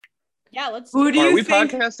Yeah, let's Who do do it. you Are we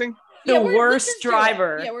think podcasting? the let's worst just do it.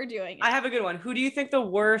 driver? Yeah, we're doing it. I have a good one. Who do you think the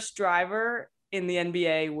worst driver in the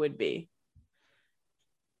NBA would be?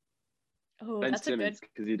 Oh, Ben that's a Simmons, good.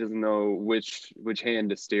 because he doesn't know which hand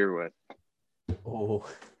to steer with. Oh,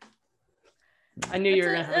 I knew you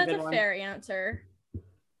were gonna have a That's good a one. fair answer.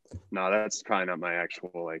 No, that's probably not my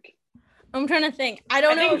actual I'm trying to think. I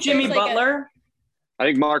don't I know. think if Jimmy there's, like, Butler. I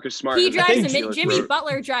think Marcus Smart. He has drives think a ridiculous Jimmy route.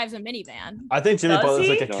 Butler drives a minivan. I think Jimmy Does Butler is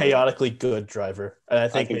he? like a chaotically good driver, and I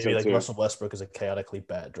think think maybe so, like too. Russell Westbrook is a chaotically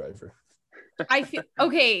bad driver. I feel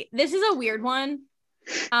okay. This is a weird one.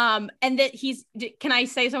 And that can I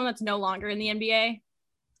say someone that's no longer in the NBA?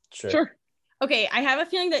 Sure. Okay, I have a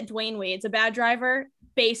feeling that Dwayne Wade's a bad driver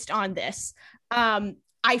based on this.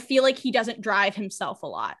 I feel like he doesn't drive himself a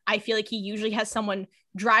lot. I feel like he usually has someone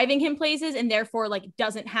driving him places and therefore like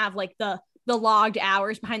doesn't have like the logged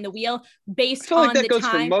hours behind the wheel I based feel on like that the goes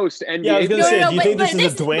time. for most NBA. Yeah, I was gonna say, do you think this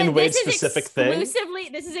is a but Dwayne Wade this is specific thing?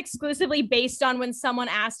 This is exclusively based on when someone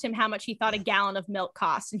asked him how much he thought a gallon of milk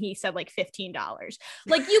cost, and he said like $15.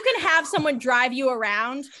 Like you can have someone drive you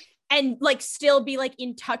around and like still be like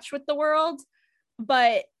in touch with the world,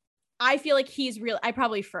 but I feel like he's real. I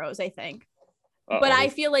probably froze, I think. But I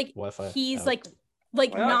feel like Wi-Fi he's out.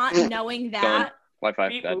 like Well, not knowing that. Wi-Fi.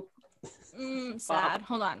 Beep, Dead. boop. Sad.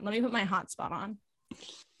 Hold on. Let me put my hotspot on.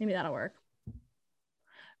 Maybe that'll work.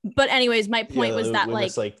 But anyways, my point was that we like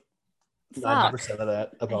missed, like fuck. 90% of that. I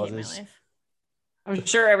hate my Apologies. life. I'm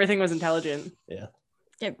sure everything was intelligent. Yeah.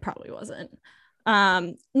 It probably wasn't.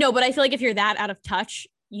 No, but I feel like if you're that out of touch,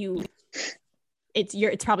 it's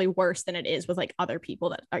probably worse than it is with like other people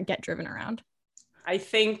that get driven around. I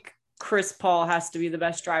think Chris Paul has to be the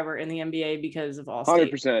best driver in the NBA because of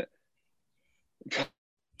Allstate. 100%. Oh,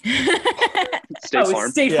 State Farm.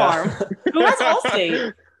 State Yeah. Farm. Who has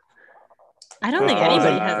Allstate? I don't think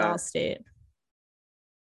anybody has Allstate.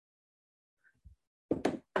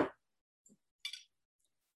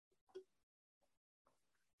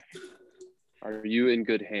 Are you in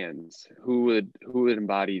good hands? Who would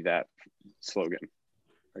embody that slogan?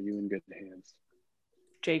 Are you in good hands?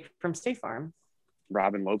 Jake from State Farm.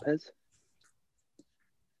 Robin Lopez?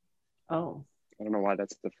 Oh. I don't know why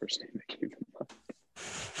that's the first name that came to mind.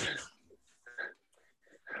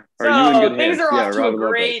 So things are off to a Robin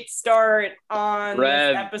great start on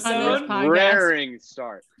this episode. On this podcast. Raring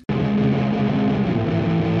start.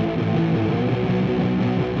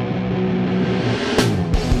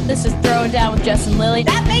 This is Throwing Down with Jess and Lily.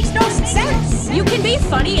 That makes no sense. You can be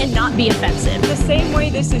funny and not be offensive. The same way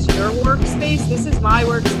this is your workspace, this is my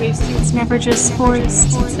workspace too. It's never just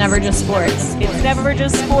sports. It's never just sports. It's never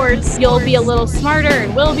just sports. You'll be a little smarter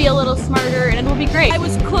and we'll be a little smarter and it'll be great. I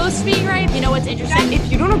was close to being right. You know what's interesting?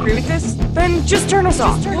 If you don't agree with this, then just turn us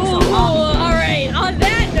off. Ooh, all right. On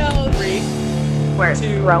that note, 3, We're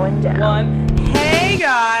 2, throwing down. 1. Hey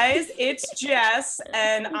guys, it's Jess,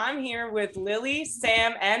 and I'm here with Lily,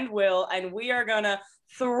 Sam, and Will, and we are gonna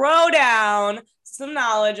throw down some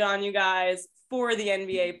knowledge on you guys for the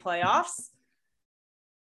NBA playoffs.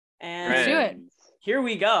 And Let's do it. here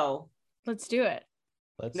we go. Let's do it.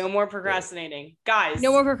 No more procrastinating. Guys,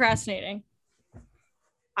 No more procrastinating.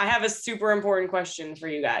 I have a super important question for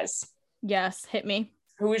you guys. Yes, hit me.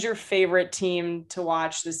 Who is your favorite team to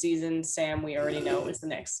watch this season? Sam, we already know it's the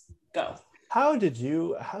Knicks. Go. How could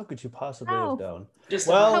you possibly How? have known? Just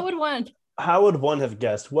Well, How would one? have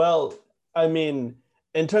guessed? Well, I mean,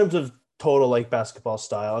 in terms of total like basketball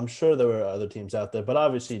style, I'm sure there were other teams out there, but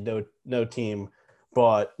obviously no team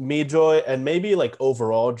brought me joy and maybe like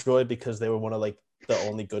overall joy because they were one of like the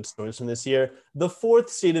only good stories from this year. The 4th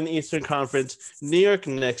seed in the Eastern Conference, New York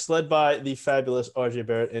Knicks, led by the fabulous RJ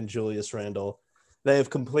Barrett and Julius Randle. They have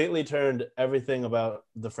completely turned everything about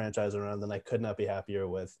the franchise around, and I could not be happier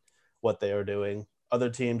with what they are doing. Other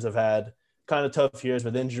teams have had kind of tough years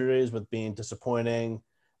with injuries, with being disappointing.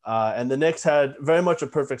 And the Knicks had very much a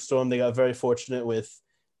perfect storm. They got very fortunate with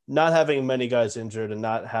not having many guys injured and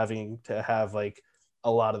not having to have like a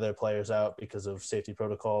lot of their players out because of safety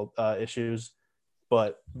protocol issues.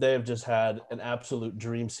 But they have just had an absolute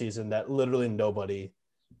dream season that literally nobody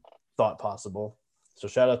thought possible. So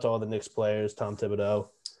shout out to all the Knicks players, Tom Thibodeau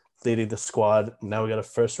leading the squad. Now we got a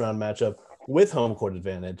first round matchup with home court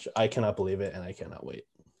advantage. I cannot believe it, and I cannot wait.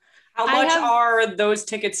 How much are those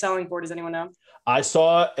tickets selling for? Does anyone know? I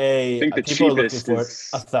saw I think the people are looking cheapest for it, is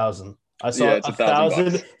 1,000. I saw it's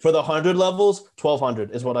 $1,000 for the 100 levels.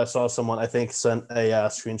 1,200 is what I saw. Someone I think sent a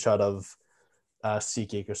screenshot of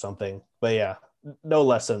SeatGeek or something. But yeah, no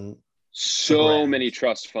less than so many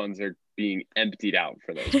trust funds are being emptied out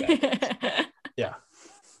for those bets. Yeah.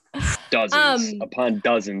 Dozens upon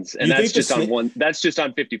dozens, and You that's think just the on one. That's just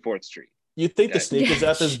on 54th Street. You think the Yeah. sneakers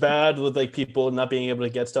app is bad with like people not being able to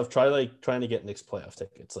get stuff? Try like trying to get Knicks playoff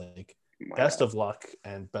tickets. Like My best God. of luck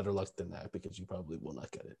and better luck than that because you probably will not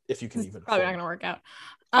get it if you can It's even. probably not afford going to work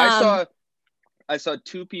out. I saw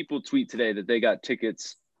two people tweet today that they got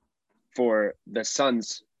tickets for the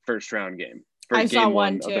Suns first round game for I saw game one,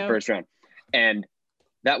 one of the too. first round. And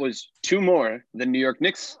that was two more than New York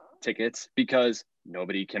Knicks tickets because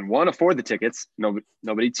nobody can, one, afford the tickets.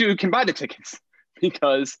 Nobody, two, can buy the tickets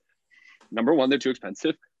because number one, they're too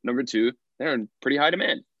expensive. Number two, they're in pretty high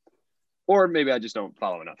demand. Or maybe I just don't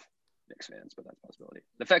follow enough Knicks fans, but that's a possibility.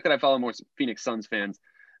 The fact that I follow more Phoenix Suns fans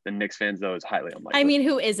than Knicks fans, though, is highly unlikely. I mean,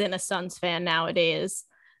 who isn't a Suns fan nowadays?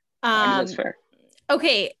 I mean, that's fair.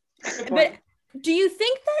 Okay, Good but point. do you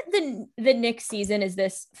think that the Knicks season is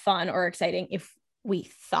this fun or exciting if we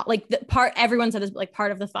thought like the part everyone said is like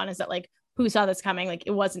part of the fun is that like who saw this coming? Like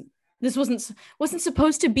this wasn't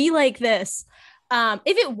supposed to be like this. If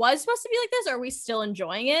it was supposed to be like this, are we still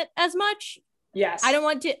enjoying it as much? Yes. I don't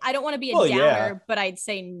want to be a Well, downer, yeah. but I'd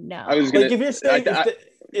say no. I was gonna- Like if you're saying I-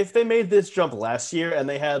 if they made this jump last year and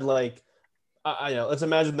they had like I know, let's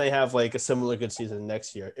imagine they have like a similar good season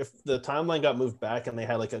next year. If the timeline got moved back and they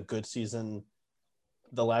had like a good season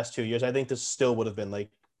the last 2 years, I think this still would have been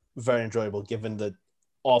like very enjoyable given the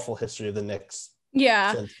awful history of the Knicks.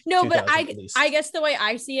 Yeah. since No, but 2000 at least. I guess the way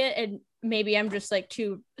I see it, and maybe I'm just like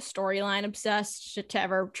too storyline obsessed to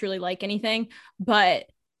ever truly like anything, but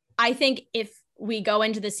I think if we go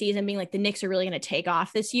into the season being like the Knicks are really going to take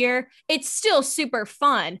off this year, it's still super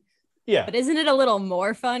fun. Yeah, But isn't it a little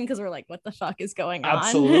more fun because we're like, what the fuck is going on?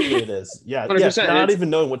 absolutely it is. Yeah, 100%. yes, not It's- even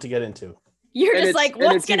knowing what to get into. You're And just it's- like, and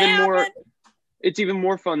what's it's going to even happen? more- It's even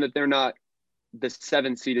more fun that they're not the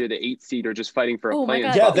 7th seed or the 8th seed or just fighting for a Oh my play-in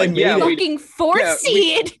God. Yeah, spot. they Like, made it. Fucking fourth yeah,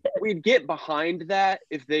 seed. we'd get behind that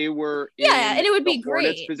if they were Yeah, in and it would the be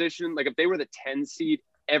Hornets great. position. Like if they were the 10 seed,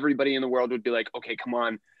 everybody in the world would be like, okay, come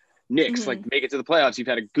on, Knicks, Mhm. like make it to the playoffs. You've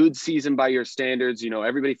had a good season by your standards. You know,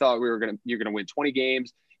 everybody thought you're gonna win 20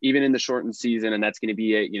 games, even in the shortened season, and that's gonna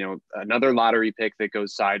be another lottery pick that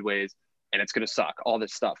goes sideways and it's gonna suck, all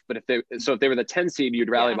this stuff. But if they were the 10 seed, you'd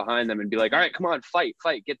rally Yeah. behind them and be like, all right, come on, fight,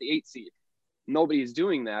 get the 8 seed. Nobody's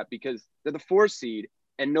doing that because they're the 4 seed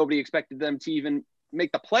and nobody expected them to even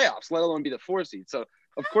make the playoffs, let alone be the 4 seed. So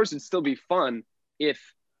of course it'd still be fun if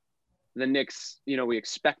the Knicks, we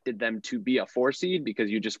expected them to be a 4 seed because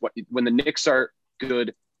when the Knicks are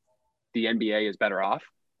good, the NBA is better off.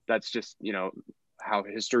 That's just, how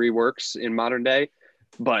history works in modern day.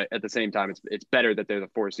 But at the same time, it's better that they're the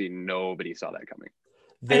 4 seed and nobody saw that coming.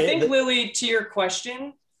 I think, Lily, to your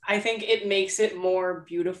question, I think it makes it more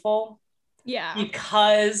beautiful Yeah.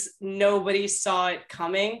 because nobody saw it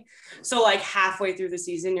coming. So like halfway through the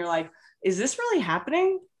season, you're like, is this really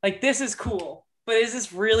happening? Like, this is cool, but is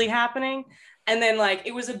this really happening? And then like,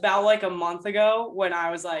 it was about like a month ago when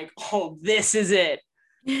I was like, oh, this is it.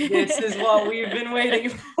 This is what we've been waiting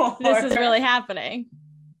for. This is really happening.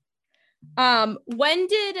 When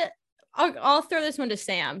did I'll throw this one to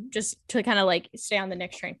Sam just to kind of like stay on the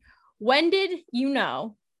Knicks train. When did you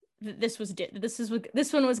know that this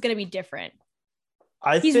one was going to be different?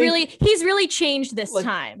 He's really changed this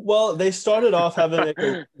time. Well, they started off having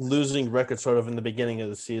a losing record sort of in the beginning of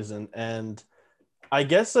the season, and I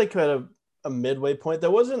guess like at a midway point, I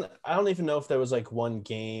don't even know if there was like one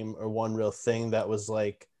game or one real thing that was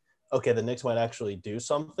like, okay, the Knicks might actually do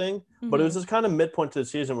something. But it was just kind of midpoint to the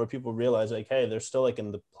season where people realized like, hey, they're still like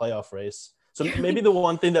in the playoff race. So maybe the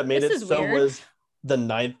one thing that made This it is so weird. was the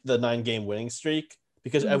 9-game winning streak,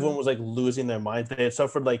 because everyone was like losing their minds. They had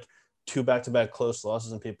suffered like 2 back-to-back close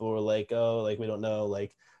losses, and people were like, oh, like we don't know,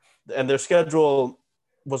 like, and their schedule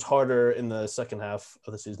was harder in the second half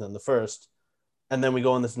of the season than the first. And then we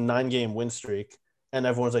go on this 9-game win streak, and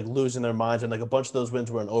everyone's like losing their minds, and like a bunch of those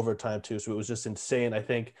wins were in overtime too, so it was just insane. I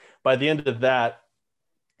think by the end of that,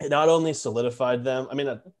 it not only solidified them, I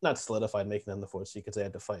mean, not solidified making them the 4th seed because they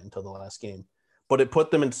had to fight until the last game, but it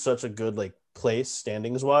put them in such a good like place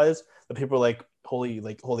standings wise that people were like,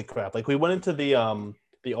 holy crap. Like we went into the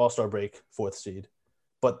All-Star break 4th seed,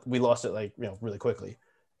 but we lost it like, really quickly.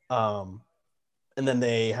 And then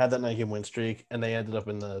they had that 9-game win streak and they ended up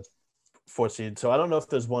in the 4th seed. So I don't know if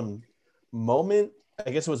there's one moment,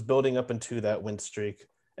 I guess it was building up into that win streak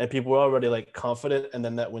and people were already like confident. And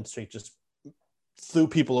then that win streak just threw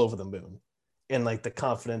people over the moon in like the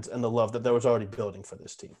confidence and the love that there was already building for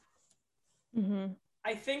this team. Mm-hmm.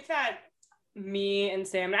 I think that me and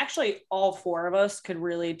Sam, and actually all 4 of us, could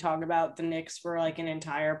really talk about the Knicks for like an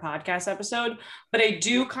entire podcast episode, but I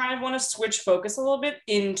do kind of want to switch focus a little bit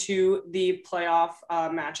into the playoff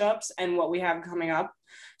matchups and what we have coming up.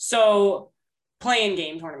 So play-in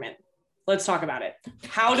game tournament. Let's talk about it.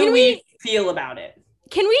 How do Can we feel about it?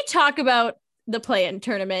 Can we talk about the play-in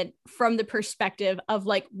tournament from the perspective of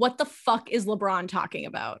like, what the fuck is LeBron talking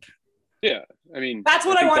about? Yeah, I mean, That's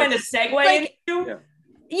what I wanted to segue into.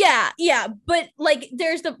 Yeah, but like,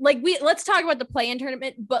 there's let's talk about the play-in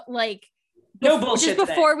tournament, but like, no bullshit. Just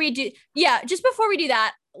before we do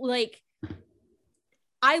that, like,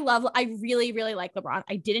 I really, really like LeBron.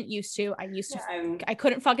 I didn't used to. I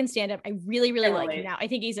couldn't fucking stand him. I really, really like him now. I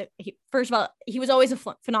think first of all, he was always a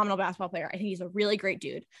phenomenal basketball player. I think he's a really great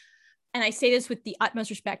dude. And I say this with the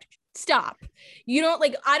utmost respect. Stop. You don't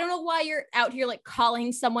I don't know why you're out here like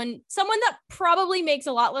calling someone that probably makes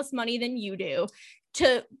a lot less money than you do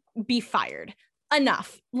to be fired.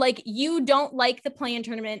 Enough. Like, you don't like the play-in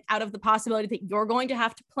tournament out of the possibility that you're going to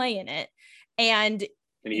have to play in it. And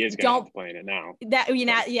he is going to have to play in it now. Now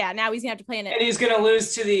he's going to have to play in it. And he's going to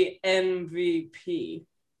lose to the MVP.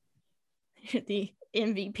 The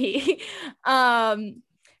MVP. And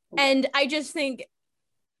I just think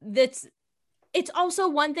it's also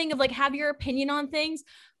one thing of like, have your opinion on things,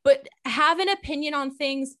 but have an opinion on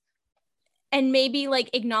things and maybe like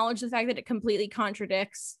acknowledge the fact that it completely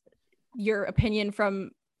contradicts your opinion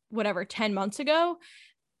from whatever 10 months ago.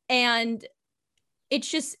 And it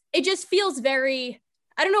just feels very,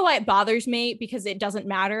 I don't know why it bothers me, because it doesn't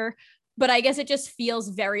matter, but I guess it just feels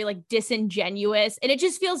very like disingenuous, and it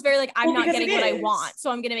just feels very like, I'm not getting what I want,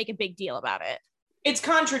 so I'm going to make a big deal about it. It's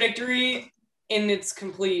contradictory in its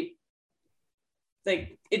complete,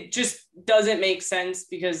 like, it just doesn't make sense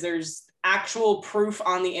because there's actual proof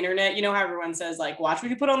on the internet. You know how everyone says like, watch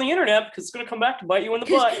what you put on the internet because it's going to come back to bite you in the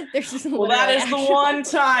butt. Well, that is the one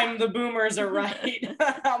time the boomers are right.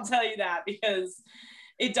 I'll tell you that, because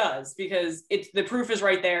it does, because the proof is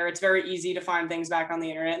right there. It's very easy to find things back on the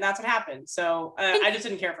internet, and that's what happened. So I just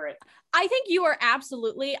didn't care for it. I think you are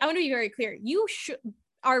absolutely, I want to be very clear. You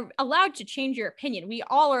are allowed to change your opinion. We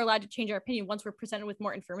all are allowed to change our opinion once we're presented with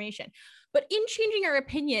more information. But in changing our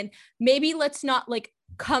opinion, maybe let's not like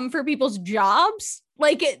come for people's jobs.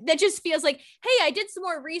 Like, that just feels like, hey, I did some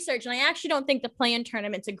more research and I actually don't think the play-in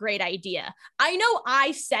tournament's a great idea. I know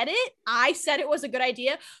I said it was a good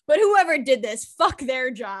idea, but whoever did this, fuck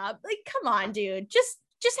their job. Like, come on, dude. Just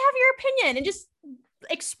have your opinion and just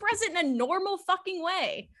express it in a normal fucking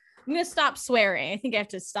way. I'm going to stop swearing. I think I have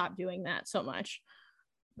to stop doing that so much.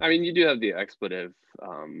 I mean, you do have the expletive,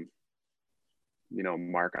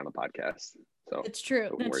 mark on the podcast. So it's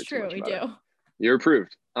true. That's true. We do. You're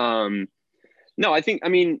approved. No, I think,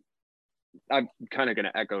 I'm kind of going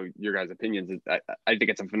to echo your guys' opinions. I think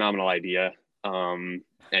it's a phenomenal idea. And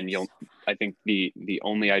I think the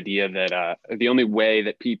only idea that, the only way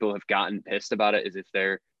that people have gotten pissed about it is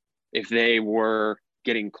if they were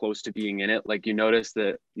getting close to being in it. Like, you notice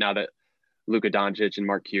that now that Luka Doncic and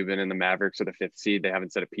Mark Cuban and the Mavericks are the 5th seed, they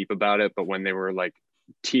haven't said a peep about it. But when they were like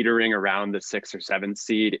teetering around the 6th or 7th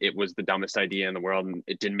seed, it was the dumbest idea in the world. And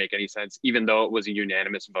it didn't make any sense, even though it was a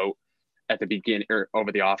unanimous vote at the beginning or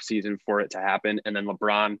over the off season for it to happen. And then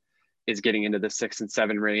LeBron is getting into the 6 and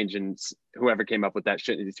 7 range, and whoever came up with that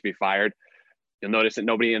shit needs to be fired. You'll notice that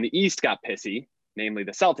nobody in the East got pissy, namely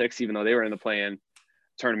the Celtics, even though they were in the play-in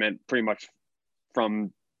tournament pretty much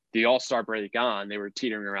from the All-Star break on. They were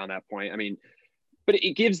teetering around that point. I mean, but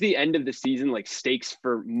it gives the end of the season like stakes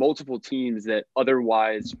for multiple teams that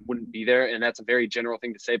otherwise wouldn't be there. And that's a very general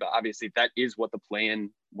thing to say, but obviously that is what the play-in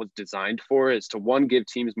was designed for, is to, one, give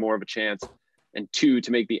teams more of a chance, and two,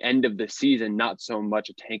 to make the end of the season not so much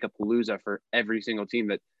a tank-a-palooza for every single team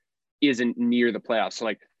that isn't near the playoffs. So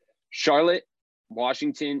like Charlotte,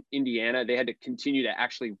 Washington, Indiana, they had to continue to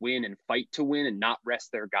actually win and fight to win and not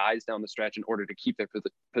rest their guys down the stretch in order to keep their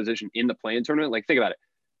position in the play-in tournament. Like, think about it.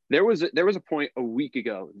 There was a point a week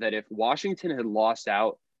ago that if Washington had lost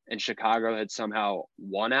out and Chicago had somehow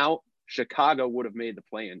won out, Chicago would have made the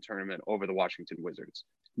play-in tournament over the Washington Wizards.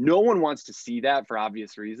 No one wants to see that for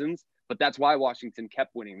obvious reasons, but that's why Washington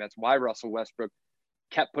kept winning. That's why Russell Westbrook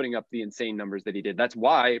kept putting up the insane numbers that he did. That's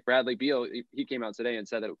why Bradley Beal, he came out today and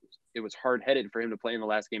said that it was hard-headed for him to play in the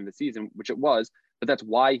last game of the season, which it was, but that's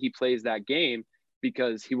why he plays that game,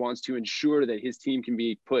 because he wants to ensure that his team can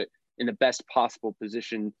be put in the best possible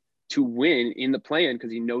position to win in the play-in,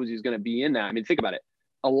 because he knows he's going to be in that. I mean, think about it.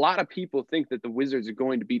 A lot of people think that the Wizards are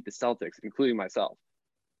going to beat the Celtics, including myself,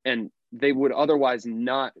 and they would otherwise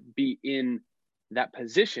not be in that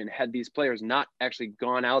position had these players not actually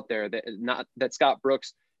gone out there, that Scott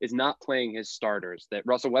Brooks is not playing his starters, that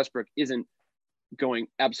Russell Westbrook isn't going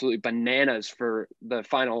absolutely bananas for the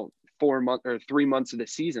final 4 months or 3 months of the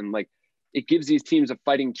season. Like, it gives these teams a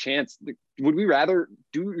fighting chance. Would we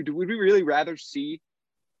really rather see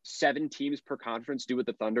 7 teams per conference do what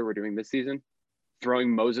the Thunder were doing this season? throwing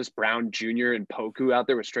Moses Brown Jr. and Poku out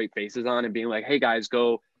there with straight faces on and being like, hey guys,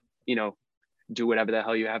 go, do whatever the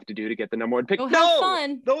hell you have to do to get the number one pick. Go have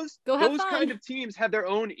fun. Those fun. kind of teams have their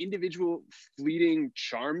own individual fleeting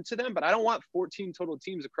charm to them, but I don't want 14 total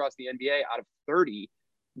teams across the NBA out of 30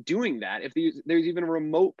 doing that. If there's even a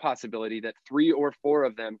remote possibility that 3 or 4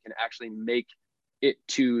 of them can actually make it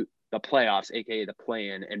to the playoffs, aka the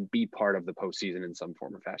play-in, and be part of the postseason in some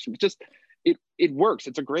form or fashion. It works.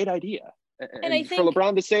 It's a great idea. And I think for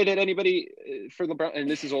LeBron to say that for LeBron, and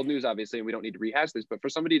this is old news, obviously, and we don't need to rehash this, but for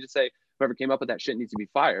somebody to say whoever came up with that shit needs to be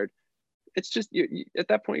fired, it's just, you at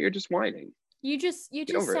that point, you're just whining. You just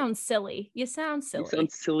sound silly. You sound silly. You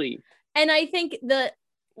sound silly. And I think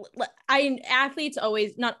athletes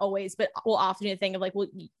always, not always, but will often do the thing of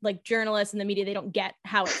like journalists and the media, they don't get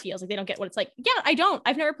how it feels. Like they don't get what it's like. Yeah, I don't.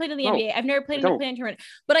 I've never played in the NBA. I've never played in a play-in tournament,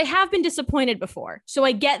 but I have been disappointed before. So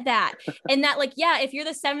I get that. And that if you're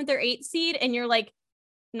the 7th or 8th seed and you're like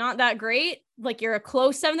not that great, like you're a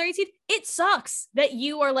close 7th or 8th seed, it sucks that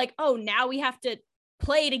you are like, oh, now we have to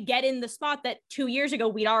play to get in the spot that 2 years ago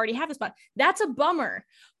we'd already have the spot. That's a bummer.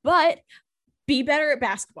 But be better at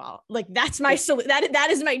basketball. Like that's my that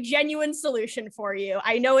is my genuine solution for you.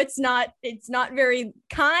 I know it's not very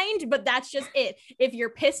kind, but that's just it. If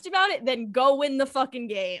you're pissed about it, then go win the fucking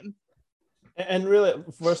game. And really,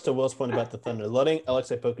 first to Will's point about the Thunder, letting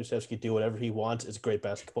Aleksej Pokusevski do whatever he wants is great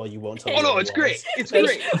basketball. You won't tell. Oh no, it's great. It's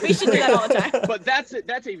great. We should do that all the time. But that's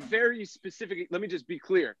a very specific. Let me just be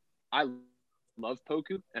clear. I love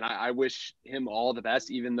Poku, and I wish him all the best,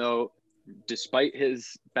 even though, despite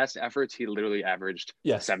his best efforts, he literally averaged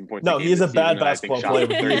 7 points. No, he's a bad basketball player.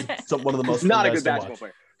 He's one of the most. Not a good basketball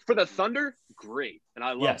player. For the Thunder, great, and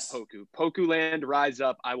I love Poku. Poku land, rise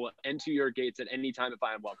up. I will enter your gates at any time if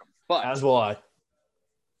I am welcome. But as will I.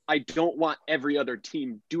 I don't want every other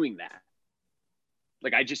team doing that.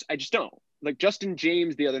 Like I just don't. Like Justin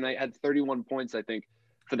James the other night had 31 points, I think,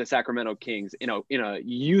 for the Sacramento Kings in a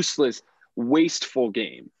useless, wasteful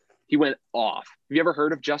game. He went off. Have you ever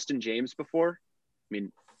heard of Justin James before? I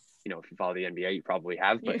mean, if you follow the NBA, you probably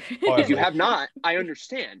have. But if you have not, I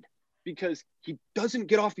understand, because he doesn't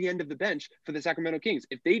get off the end of the bench for the Sacramento Kings.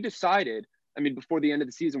 If they decided, before the end of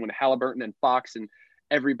the season when Halliburton and Fox and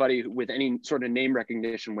everybody with any sort of name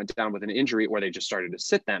recognition went down with an injury, or they just started to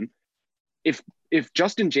sit them, if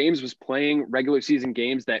Justin James was playing regular season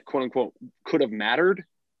games that quote unquote could have mattered,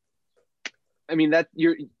 that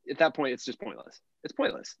you're at that point, it's just pointless. It's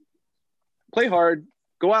pointless. Play hard,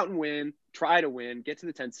 go out and win, try to win, get to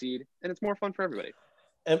the 10th seed, and it's more fun for everybody.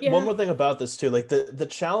 And one more thing about this too, like the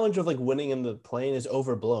challenge of like winning in the play-in is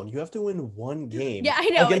overblown. You have to win one game. Yeah, I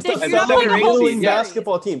know. Against a failing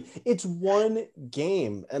basketball team. It's one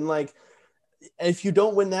game. And like, if you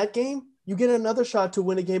don't win that game, you get another shot to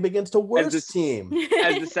win a game against a worse team.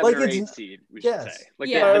 As the 7 or 8 seed, we should say. Like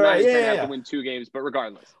the Niners have to win 2 games, but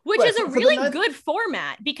regardless. Which is a really good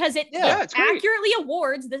format, because it accurately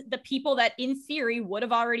awards the people that in theory would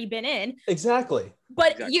have already been in. Exactly.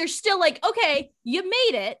 But you're still like, okay, you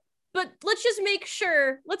made it, but let's make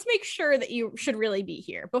sure that you should really be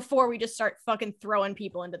here before we just start fucking throwing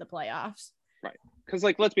people into the playoffs. Right. Because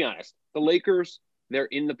let's be honest, the Lakers, they're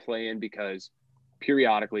in the play-in because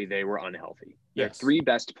periodically they were unhealthy. Their 3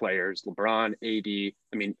 best players, LeBron, AD,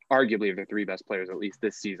 arguably their 3 best players at least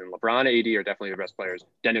this season. LeBron, AD are definitely the best players.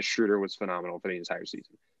 Dennis Schroeder was phenomenal for the entire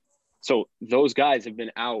season. So those guys have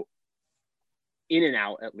been in and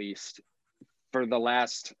out at least for the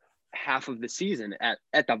last half of the season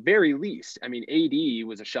at the very least. AD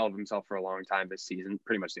was a shell of himself for a long time this season,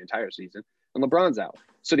 pretty much the entire season, and LeBron's out.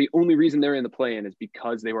 So the only reason they're in the play-in is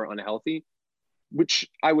because they were unhealthy, which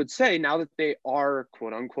I would say now that they are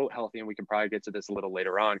quote unquote healthy, and we can probably get to this a little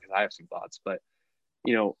later on because I have some thoughts, but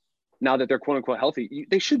now that they're quote unquote healthy,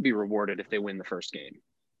 they should be rewarded if they win the first game.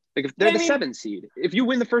 Like if they're the 7th seed, if you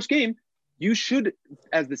win the first game, you should,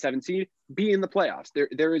 as the 7th seed, be in the playoffs.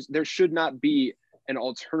 There should not be an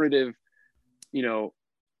alternative,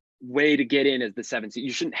 way to get in as the 7th seed.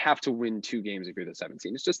 You shouldn't have to win 2 games if you're the 7th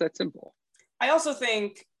seed. It's just that simple. I also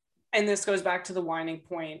think, and this goes back to the whining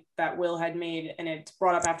point that Will had made, and it's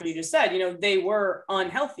brought up after you just said, they were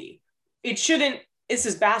unhealthy. This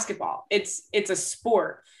is basketball. It's a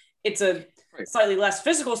sport. It's a slightly less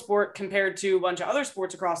physical sport compared to a bunch of other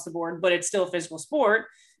sports across the board, but it's still a physical sport.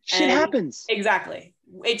 Shit happens. Exactly.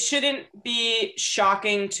 It shouldn't be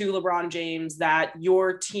shocking to LeBron James that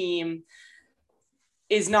your team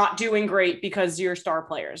is not doing great because your star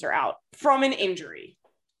players are out from an injury.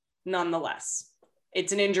 Nonetheless,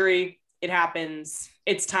 it's an injury. It happens.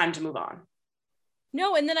 It's time to move on.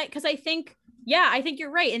 No, and then I think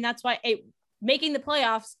you're right. And that's why making the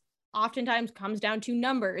playoffs oftentimes comes down to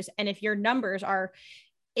numbers. And if your numbers are,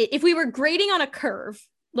 if we were grading on a curve,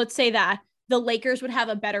 let's say that the Lakers would have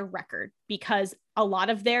a better record because a lot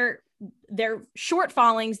of their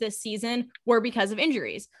shortfallings this season were because of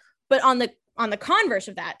injuries. But on the converse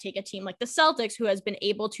of that, take a team like the Celtics, who has been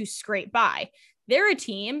able to scrape by. They're a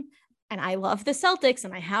team, and I love the Celtics,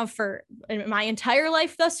 and I have for my entire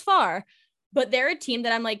life thus far, but they're a team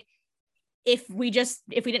that I'm like, if we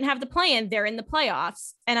didn't have the play-in, they're in the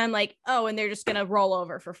playoffs. And I'm like, oh, and they're just going to roll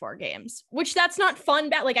over for 4 games, which that's not fun.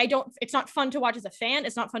 It's not fun to watch as a fan.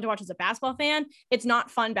 It's not fun to watch as a basketball fan. It's not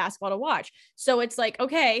fun basketball to watch. So it's like,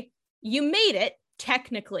 okay, you made it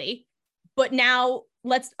technically, but now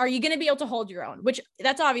are you going to be able to hold your own? Which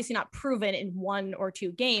that's obviously not proven in 1 or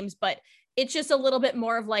 2 games, but it's just a little bit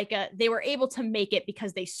more of like they were able to make it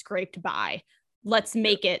because they scraped by. Let's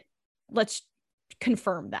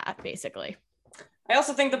confirm that, basically. I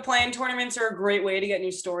also think the play-in tournaments are a great way to get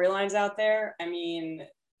new storylines out there. I mean,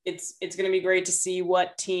 it's going to be great to see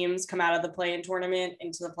what teams come out of the play-in tournament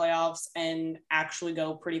into the playoffs and actually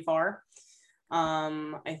go pretty far.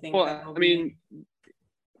 I think. Well, I mean,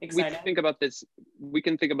 exciting. We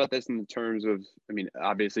can think about this in the terms of. I mean,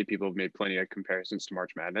 obviously, people have made plenty of comparisons to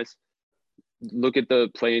March Madness. Look at the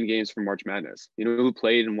play-in games for March Madness. You know who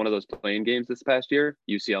played in one of those play-in games this past year?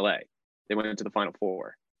 UCLA. They went into the Final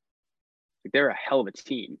Four. Like, they're a hell of a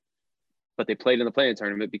team, but they played in the play-in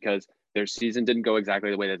tournament because their season didn't go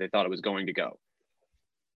exactly the way that they thought it was going to go.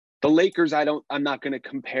 The Lakers, I'm not going to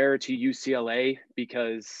compare to UCLA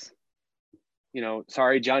because,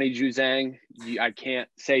 sorry, Johnny Juzang, I can't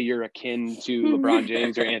say you're akin to LeBron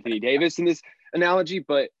James or Anthony Davis in this analogy,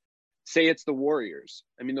 but say it's the Warriors.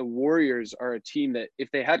 I mean, the Warriors are a team that if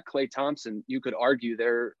they had Klay Thompson, you could argue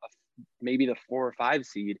they're maybe the 4 or 5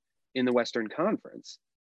 seed in the Western Conference.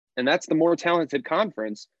 And that's the more talented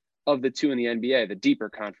conference of the 2 in the NBA, the deeper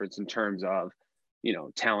conference in terms of,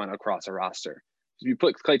 talent across a roster. You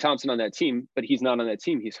put Klay Thompson on that team, but he's not on that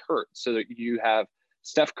team. He's hurt. So that you have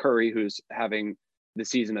Steph Curry, who's having the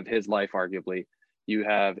season of his life, arguably. You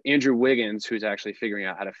have Andrew Wiggins, who's actually figuring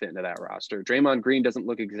out how to fit into that roster. Draymond Green doesn't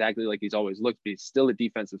look exactly like he's always looked, but he's still a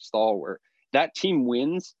defensive stalwart. That team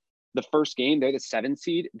wins the first game. They're the 7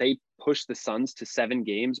 seed. They push the Suns to 7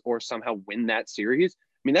 games or somehow win that series.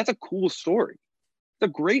 I mean, that's a cool story. It's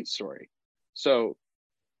a great story. So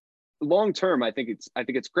long term, I think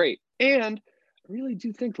it's great. And I really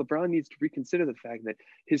do think LeBron needs to reconsider the fact that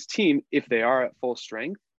his team, if they are at full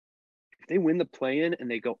strength, if they win the play-in and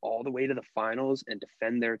they go all the way to the finals and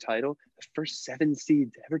defend their title, the first 7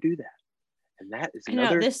 seeds ever do that. And that is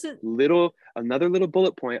another little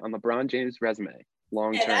bullet point on LeBron James' resume.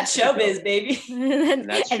 Long term. And that's showbiz, baby. and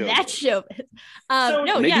that's showbiz.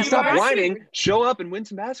 Maybe stop whining. Show up and win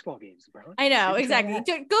some basketball games, bro. I know, exactly.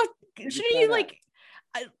 Shouldn't you like?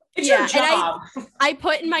 It's your job. I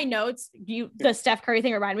put in my notes. The Steph Curry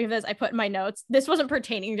thing reminded me of this. I put in my notes. This wasn't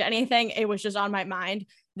pertaining to anything. It was just on my mind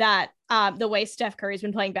that the way Steph Curry's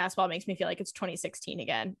been playing basketball makes me feel like it's 2016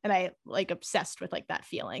 again, and I like obsessed with like that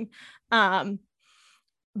feeling.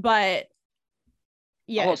 But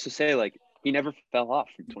yeah, I'll also say like. He never fell off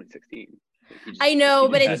from 2016. I know,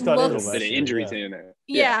 but it looks an injuries in there.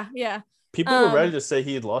 Yeah. People were ready to say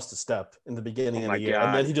he had lost a step in the beginning of the year,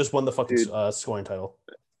 and then he just won the fucking scoring title.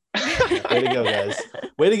 Way to go, guys.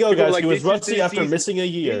 Way to go, guys. He was rusty after missing a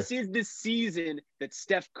year. This is the season that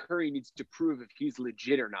Steph Curry needs to prove if he's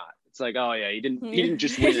legit or not. It's like, oh yeah, he didn't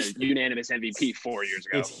just win a unanimous MVP 4 years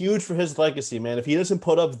ago. It's huge for his legacy, man. If he doesn't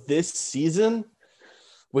put up this season,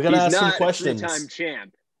 we're gonna ask some questions. He's not a 3-time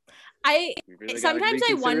champ. Sometimes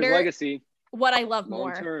I wonder what I love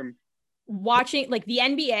more, watching like the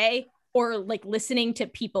NBA or like listening to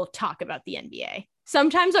people talk about the NBA.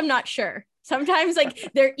 Sometimes I'm not sure. Sometimes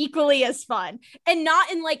like they're equally as fun, and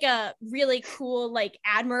not in like a really cool, like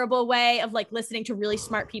admirable way of like listening to really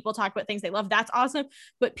smart people talk about things they love. That's awesome.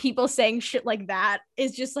 But people saying shit like that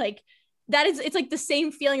is just like, it's like the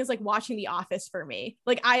same feeling as like watching The Office for me.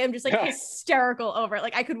 Like I am just like hysterical over it.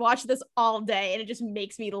 Like I could watch this all day and it just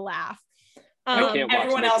makes me laugh.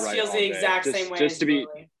 Everyone else feels the exact same way.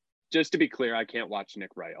 Just to be clear, I can't watch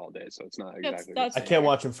Nick Wright all day, so it's not exactly. I can't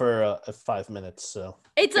watch him for 5 minutes. So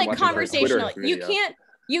it's like conversational.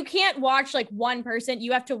 You can't watch like one person.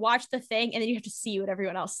 You have to watch the thing, and then you have to see what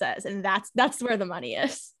everyone else says, and that's where the money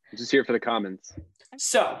is. I'm just here for the comments.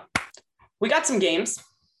 So we got some games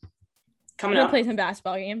coming up. Play some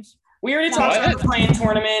basketball games. We already talked about the play-in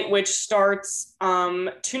tournament, which starts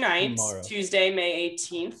tonight, tomorrow. Tuesday, May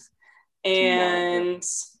 18th. And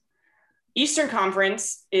Eastern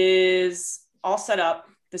Conference is all set up.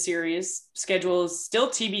 The series schedule is still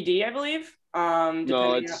TBD, I believe.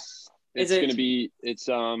 No, It's going to be. It's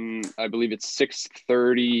I believe it's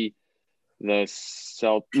 6:30.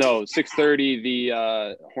 6:30.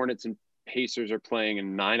 The Hornets and Pacers are playing,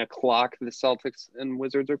 and 9:00 the Celtics and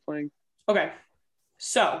Wizards are playing. Okay,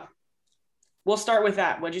 so we'll start with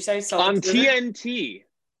that. What'd you say? Celtics On Wizards? TNT.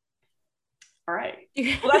 All right.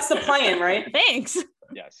 Well, that's the plan, right? Thanks.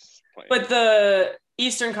 Yes. Play-in. But the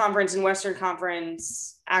Eastern Conference and Western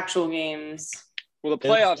Conference actual games. Well, the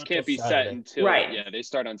playoffs not can't till be set Saturday. until Right. Yeah, they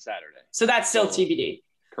start on Saturday. So that's still TBD.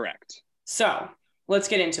 Correct. So let's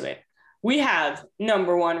get into it. We have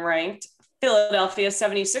number 1 ranked Philadelphia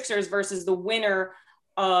 76ers versus the winner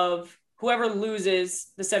of whoever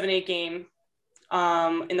loses the 7-8 game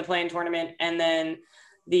in the play-in tournament, and then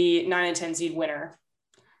the 9 and 10 seed winner.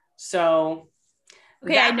 So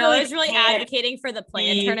Okay, I know I was really can't advocating for the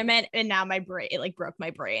play-in be- tournament, and now my brain, it like broke my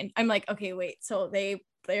brain. I'm like, okay, wait, so they're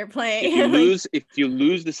playing. If you like,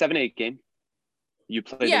 lose the 7-8 game, you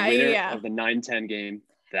play Yeah, the winner yeah. of the 9-10 game.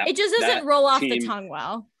 That it just that doesn't roll off the team- tongue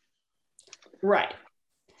well. Right.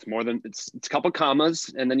 It's more than it's a couple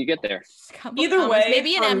commas, and then you get there. Couple Either commas, way,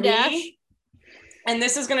 maybe an for M dash. me, and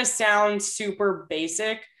this is going to sound super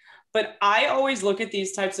basic, but I always look at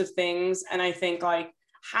these types of things and I think, like,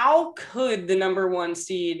 how could the number 1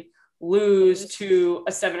 seed lose to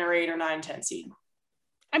a 7 or 8 or 9, 10 seed?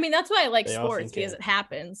 I mean, that's why I like They sports, often because can. it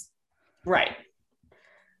happens. Right.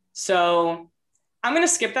 So I'm going to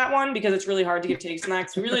skip that one because it's really hard to get takes on that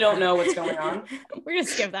because we really don't know what's going on. We're gonna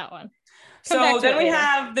skip that one. Come back So to then it we later.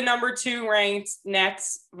 have the number 2 ranked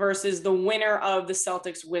Nets versus the winner of the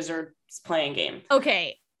Celtics Wizards playing game.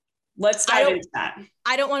 Okay, Let's I dive don't- into that.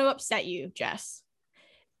 I don't want to upset you, Jess,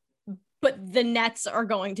 but the Nets are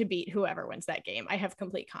going to beat whoever wins that game. I have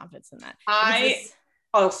complete confidence in that. I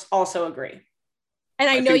also agree. And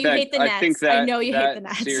I know think you that- hate the I Nets. think I that- know you hate that the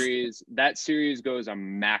Nets. That series goes a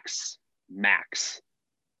max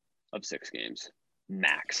of 6 games.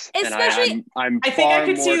 Max. Especially- and I'm I think I far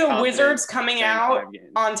could see more the confident Wizards coming saying out 5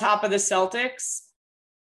 games. on top of the Celtics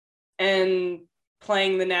and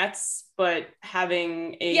playing the Nets, but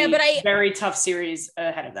having a Yeah, but very tough series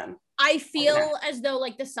ahead of them. I feel as though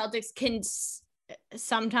like the Celtics can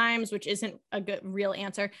sometimes, which isn't a good real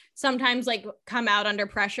answer, sometimes like come out under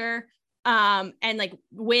pressure and like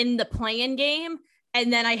win the play-in game.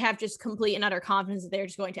 And then I have just complete and utter confidence that they're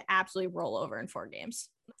just going to absolutely roll over in 4 games.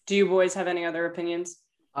 Do you boys have any other opinions?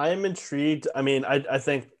 I am intrigued. I mean, I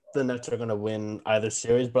think the Nets are going to win either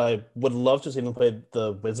series, but I would love to see them play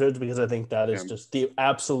the Wizards because I think that is just the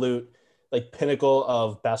absolute like pinnacle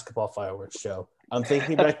of basketball fireworks show. I'm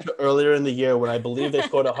thinking back to earlier in the year when I believe they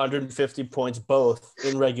scored 150 points both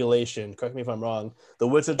in regulation. Correct me if I'm wrong. The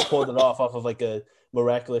Wizards pulled it off of like a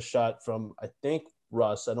miraculous shot from, I think,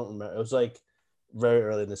 Russ. I don't remember. It was like very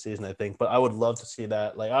early in the season, I think. But I would love to see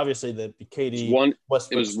that. Like, obviously, the KD, It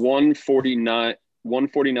Westbrook. was 149,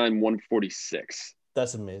 146.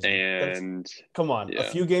 That's amazing. And come on, yeah. a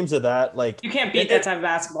few games of that, like You can't beat that type of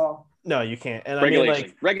basketball. No, you can't. And regulation. I mean,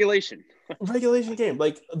 like regulation. regulation game,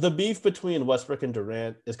 like the beef between Westbrook and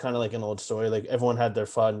Durant is kind of like an old story. Like everyone had their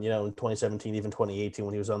fun, in 2017, even 2018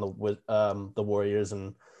 when he was on the Warriors,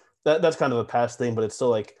 and that's kind of a past thing, but it's still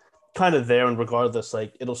like kind of there. And regardless,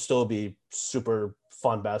 like it'll still be super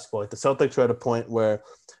fun basketball. Like the Celtics are at a point where,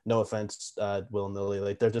 no offense, Will and Lily,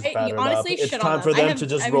 like they're just Hey, you battered up. honestly It's shit time on for them. them to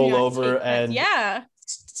just I have roll not over take that. and yeah.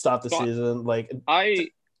 stop the So- season. Like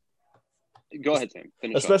Go ahead, Sam.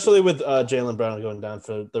 Finish up. especially with Jaylen Brown going down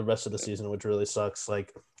for the rest of the season, which really sucks.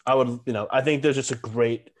 Like I would, I think there's just a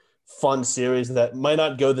great fun series that might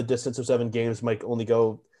not go the distance of 7 games, might only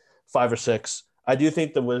go 5 or 6. I do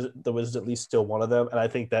think the Wizards at least still one of them, and I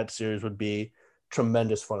think that series would be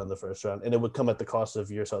tremendous fun in the first round, and it would come at the cost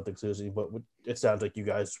of your Celtics losing, but it sounds like you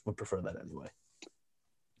guys would prefer that anyway.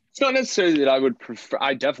 It's not necessarily that I would prefer.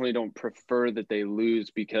 I definitely don't prefer that they lose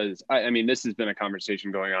because I mean, this has been a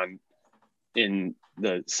conversation going on in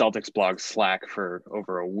the Celtics blog Slack for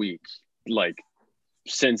over a week, like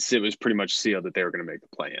since it was pretty much sealed that they were going to make the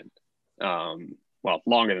play-in. Well,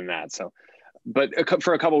 longer than that. So, but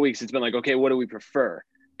for a couple of weeks, it's been like, okay, what do we prefer?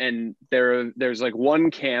 And there's like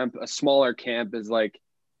one camp, a smaller camp is like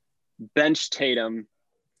bench Tatum,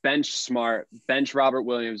 bench Smart, bench Robert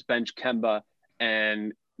Williams, bench Kemba,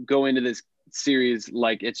 and go into this series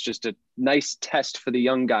like it's just a nice test for the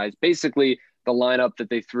young guys. Basically, the lineup that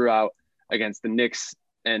they threw out against the Knicks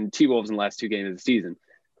and T-Wolves in the last 2 games of the season.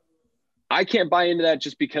 I can't buy into that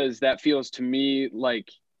just because that feels to me like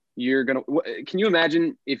you're going to – can you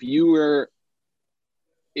imagine if in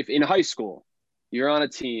high school you're on a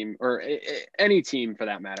team or any team for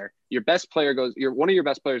that matter, one of your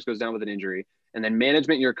best players goes down with an injury and then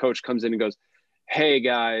management, your coach comes in and goes, hey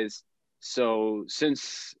guys, so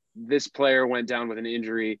since this player went down with an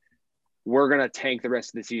injury. We're going to tank the rest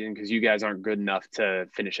of the season because you guys aren't good enough to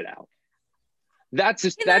finish it out. That's a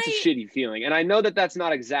shitty feeling. And I know that that's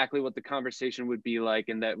not exactly what the conversation would be like,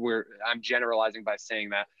 and that I'm generalizing by saying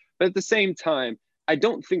that. But at the same time, I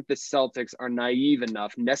don't think the Celtics are naive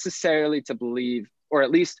enough necessarily to believe, or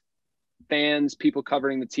at least fans, people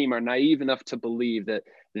covering the team are naive enough to believe that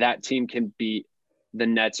that team can beat the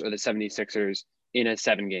Nets or the 76ers in a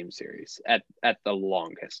 7-game series at the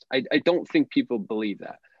longest. I don't think people believe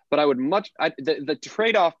that. But I would the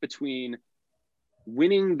trade-off between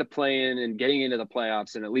winning the play-in and getting into the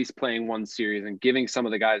playoffs and at least playing one series and giving some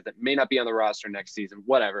of the guys that may not be on the roster next season,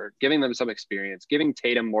 whatever, giving them some experience, giving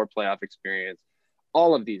Tatum more playoff experience,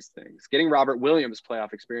 all of these things, getting Robert Williams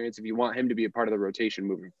playoff experience if you want him to be a part of the rotation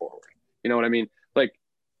moving forward. You know what I mean? Like,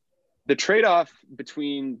 the trade-off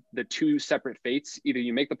between the two separate fates, either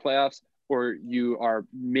you make the playoffs or you are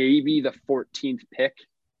maybe the 14th pick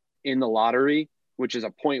in the lottery, which is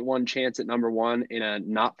a 0.1 chance at number one in a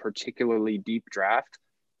not particularly deep draft.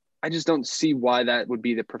 I just don't see why that would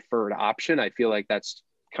be the preferred option. I feel like that's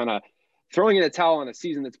kind of throwing in a towel on a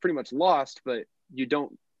season that's pretty much lost, but you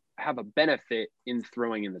don't have a benefit in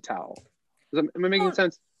throwing in the towel. Am I making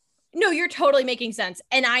sense? No, you're totally making sense.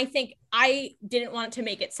 And I think I didn't want to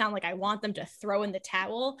make it sound like I want them to throw in the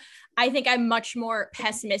towel. I think I'm much more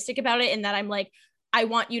pessimistic about it in that I'm like, I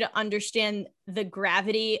want you to understand the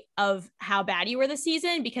gravity of how bad you were this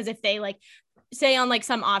season, because if they like say on like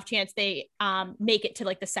some off chance they make it to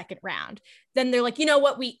like the second round, then they're like, you know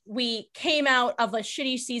what, we came out of a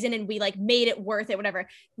shitty season and we like made it worth it, whatever.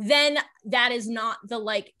 Then that is not the,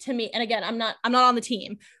 like, to me. And again, I'm not on the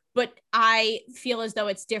team, but I feel as though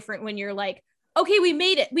it's different when you're like, okay, we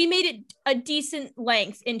made it a decent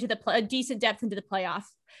length into a decent depth into the playoff.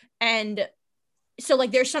 And so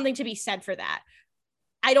like, there's something to be said for that.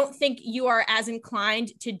 I don't think you are as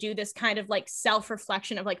inclined to do this kind of like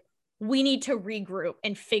self-reflection of like, we need to regroup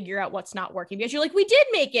and figure out what's not working, because you're like, we did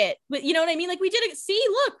make it, you know what I mean? Like, we did it. See,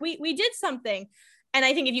 look, we did something. And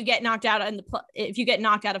I think if you get knocked out of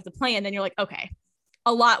the plan, then you're like, okay,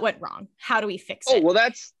 a lot went wrong. How do we fix it? Oh, well,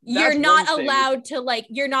 that's you're not allowed to like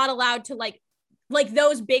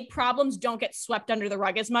those big problems don't get swept under the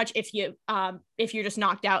rug as much if you're just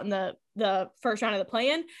knocked out in the first round of the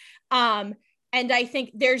play-in. And I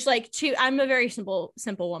think there's like I'm a very simple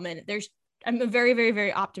woman. I'm a very, very,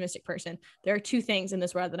 very optimistic person. There are two things in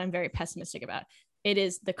this world that I'm very pessimistic about. It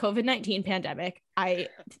is the COVID-19 pandemic. I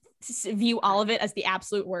view all of it as the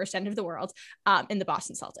absolute worst end of the world in the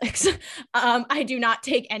Boston Celtics. I do not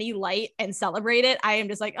take any light and celebrate it. I am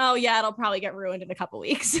just like, oh yeah, it'll probably get ruined in a couple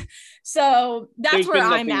weeks. So that's where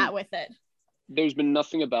I'm at with it. There's been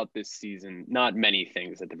nothing about this season, not many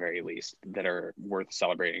things at the very least, that are worth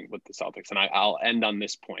celebrating with the Celtics. And I'll end on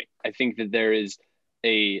this point. I think that there is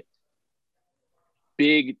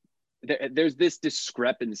there's this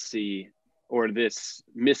discrepancy or this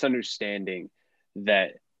misunderstanding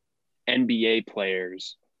that NBA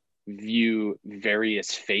players view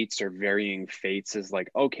various fates or varying fates as like,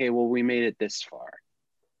 okay, well, we made it this far.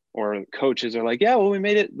 Or coaches are like, yeah, well, we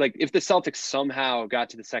made it. Like, if the Celtics somehow got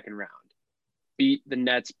to the second round, beat the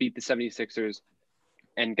Nets, beat the 76ers,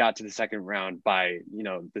 and got to the second round by,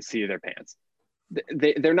 the seat of their pants.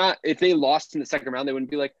 They're not, if they lost in the second round, they wouldn't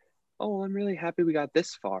be like, oh, well, I'm really happy we got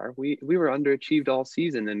this far. We were underachieved all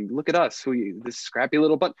season, and look at us, this scrappy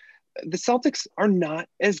little butt. The Celtics are not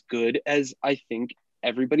as good as I think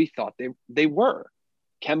everybody thought they were.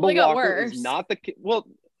 Kemba Walker is not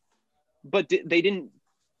but they didn't.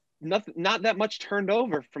 Not that much turned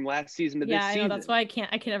over from last season to this season. Yeah, I know. That's why I can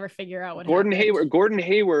never figure out what Gordon happened. Hayward. Gordon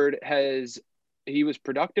Hayward he was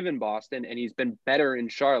productive in Boston, and he's been better in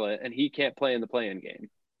Charlotte, and he can't play in the play-in game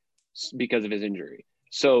because of his injury.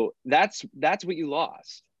 So that's what you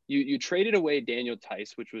lost. You traded away Daniel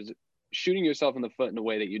Tice, which was shooting yourself in the foot in a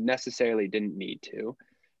way that you necessarily didn't need to.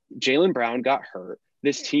 Jaylen Brown got hurt.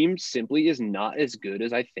 This team simply is not as good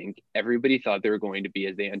as I think everybody thought they were going to be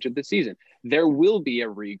as they entered the season. There will be a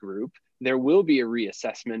regroup. There will be a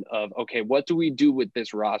reassessment of, okay, what do we do with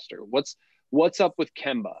this roster? What's up with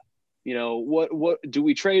Kemba? What do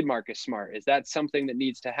we trade Marcus Smart? Is that something that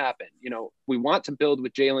needs to happen? We want to build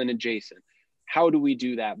with Jaylen and Jason. How do we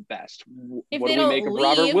do that best? What do we make of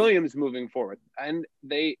Robert Williams moving forward? And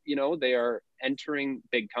they are entering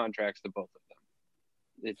big contracts to both of them.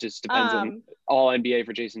 It just depends on all NBA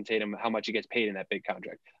for Jason Tatum, how much he gets paid in that big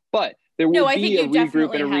contract. But there will be a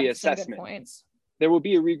regroup and a reassessment. There will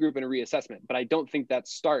be a regroup and a reassessment, but I don't think that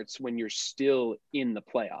starts when you're still in the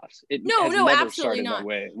playoffs. It has never absolutely started not. that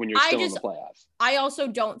way when you're still in the playoffs. I also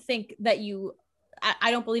don't think that you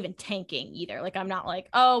I don't believe in tanking either. Like, I'm not like,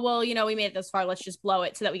 oh, well, you know, we made it this far, let's just blow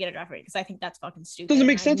it so that we get a draft pick, because I think that's fucking stupid. Doesn't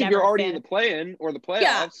make I'm sense if never you're a already fan in the of- play-in or the playoffs.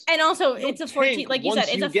 Yeah, and also You don't it's a 14, tank like you said, once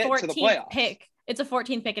it's you a get to the 14th playoffs. pick. It's a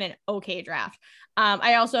 14th pick in an okay draft.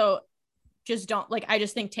 I also just don't like, I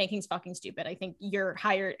just think tanking's fucking stupid. I think you're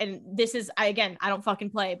hired, and this is, I don't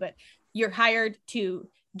fucking play, but you're hired to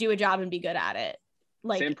do a job and be good at it.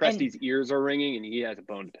 Like, Sam Presti's ears are ringing and he has a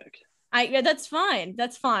bone to pick. That's fine.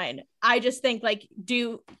 That's fine. I just think, like,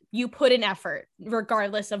 do you put in effort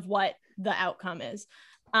regardless of what the outcome is?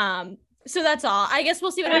 So that's all. I guess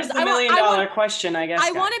we'll see what That's happens. the $1 million question, I guess.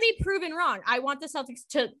 I want to be proven wrong. I want the Celtics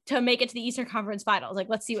to make it to the Eastern Conference Finals. Like,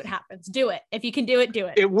 let's see what happens. Do it. If you can do it, do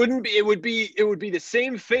it. It wouldn't be. It would be the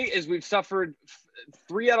same fate as we've suffered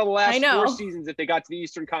 3 out of the last 4 seasons if they got to the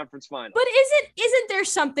Eastern Conference Finals. But isn't there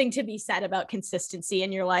something to be said about consistency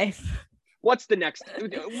in your life? What's the next?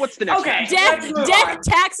 Okay. Death,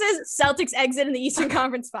 taxes, Celtics exit in the Eastern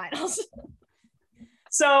Conference Finals.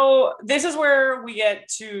 So this is where we get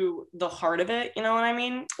to the heart of it. You know what I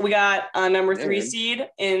mean? We got a number 3 seed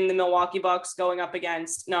in the Milwaukee Bucks going up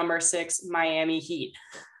against number 6 Miami Heat.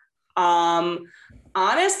 Honestly,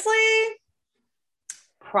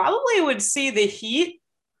 probably would see the Heat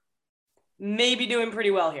maybe doing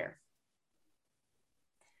pretty well here.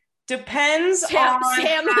 Depends on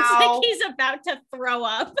Sam looks how, like he's about to throw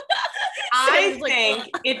up. I think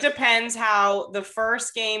it depends how the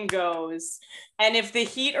first game goes. And if the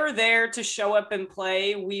Heat are there to show up and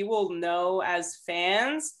play, we will know as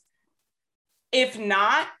fans. If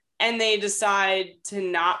not, and they decide to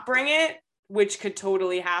not bring it, which could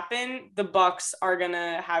totally happen, the Bucks are going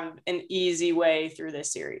to have an easy way through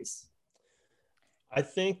this series. I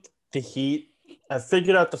think the Heat have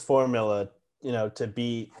figured out the formula, to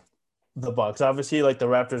beat the Bucks. Obviously, like the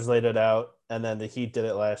Raptors laid it out, and then the Heat did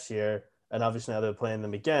it last year, and obviously now they're playing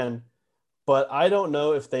them again. But I don't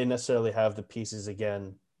know if they necessarily have the pieces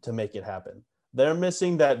again to make it happen. They're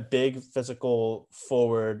missing that big physical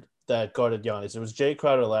forward that guarded Giannis. It was Jay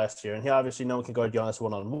Crowder last year, and no one can guard Giannis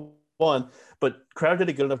one-on-one, but Crowder did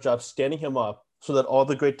a good enough job standing him up so that all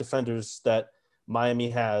the great defenders that Miami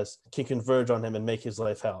has can converge on him and make his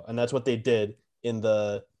life hell. And that's what they did in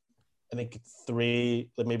the, I think,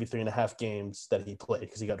 3.5 games that he played,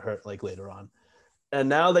 because he got hurt like later on. And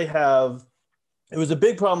now they have, it was a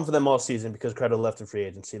big problem for them all season because Crowder left in free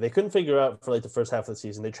agency. They couldn't figure out for like the first half of the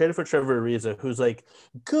season. They traded for Trevor Ariza, who's like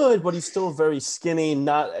good, but he's still very skinny,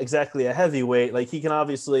 not exactly a heavyweight. Like, he can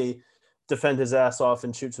obviously defend his ass off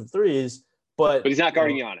and shoot some threes, but he's not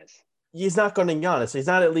guarding Giannis. He's not guarding Giannis. He's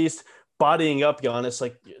not at least bodying up Giannis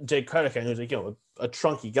like Jay Crowder can, who's like, a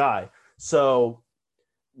trunky guy. So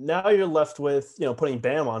now you're left with, putting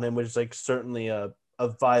Bam on him, which is like certainly a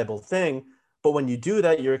viable thing. But when you do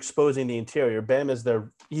that, you're exposing the interior. Bam is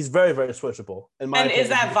there. He's very, very switchable. And is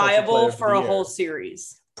that viable for a whole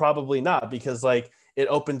series? Probably not, because like it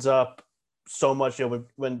opens up so much.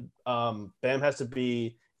 When Bam has to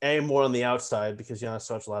be A, more on the outside because Giannis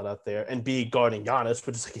starts a lot out there, and B, guarding Giannis,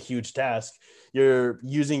 which is like a huge task. You're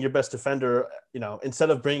using your best defender, instead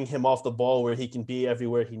of bringing him off the ball where he can be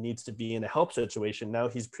everywhere he needs to be in a help situation. Now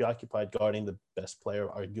he's preoccupied guarding the best player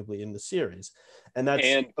arguably in the series. And that's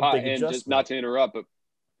a big adjustment. Just not to interrupt, but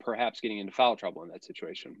perhaps getting into foul trouble in that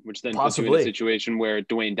situation, which then Possibly. puts you in a situation where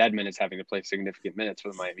Dwayne Dedmon is having to play significant minutes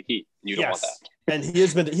for the Miami Heat. And you don't want that. And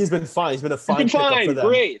he's been fine. He's been a fine pickup for them.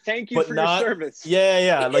 Great. Thank you for your service.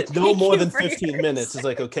 Yeah. Like no more than 15 minutes is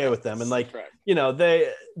like okay with them. And like,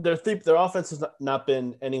 their offense has not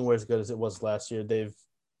been anywhere as good as it was last year.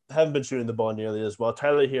 Haven't been shooting the ball nearly as well.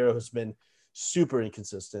 Tyler Hero has been super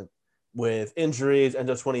inconsistent with injuries, and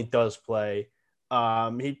just when he does play,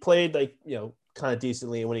 he played kind of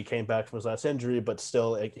decently when he came back from his last injury, but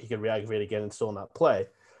still he could reaggravate again and still not play.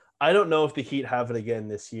 I don't know if the Heat have it again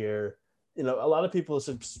this year. A lot of people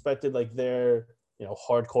suspected like their,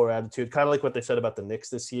 hardcore attitude, kind of like what they said about the Knicks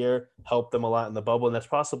this year, helped them a lot in the bubble. And that's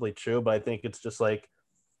possibly true, but I think it's just like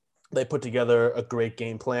they put together a great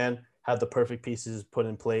game plan, had the perfect pieces put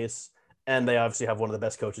in place, and they obviously have one of the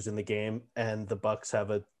best coaches in the game, and the Bucks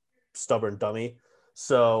have a stubborn dummy.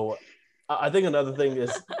 So I think another thing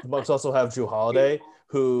is the Bucks also have Jrue Holiday,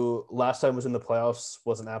 who last time was in the playoffs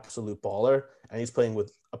was an absolute baller, and he's playing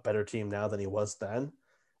with a better team now than he was then.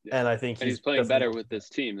 Yeah. And I think he's playing better with this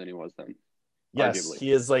team than he was then. Yes, arguably.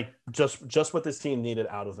 He is like just what this team needed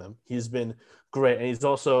out of him. He's been great, and he's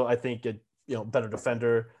also, I think, a better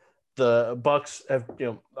defender. The Bucks have,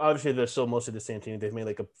 obviously they're still mostly the same team. They've made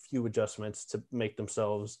like a few adjustments to make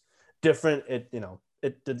themselves different. It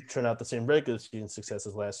didn't turn out the same regular season success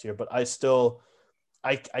as last year, but I still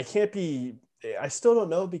don't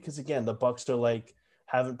know, because again, the Bucks are like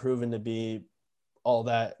haven't proven to be all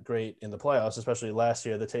that great in the playoffs, especially last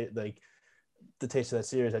year. The taste of that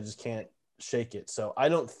series, I just can't shake it. So I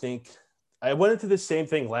don't think I went into the same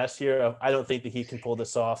thing last year. I don't think the Heat can pull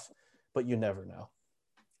this off, but you never know.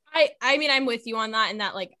 I mean, I'm with you on that, and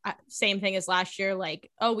that like same thing as last year.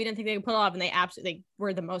 Like, oh, we didn't think they could pull it off, and they absolutely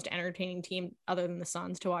were the most entertaining team other than the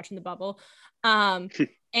Suns to watch in the bubble. But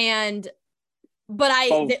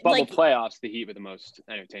bubble like playoffs, the Heat were the most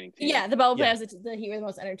entertaining team. Yeah, the bubble playoffs, the Heat were the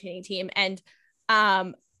most entertaining team, and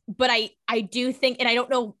but I do think, and I don't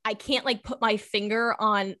know, I can't like put my finger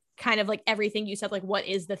on kind of like everything you said, like what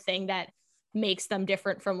is the thing that makes them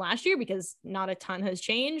different from last year, because not a ton has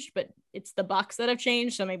changed, but it's the Bucks that have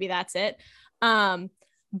changed, so maybe that's it.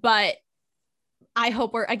 But I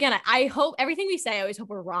hope I hope everything we say, I always hope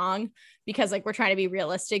we're wrong, because like we're trying to be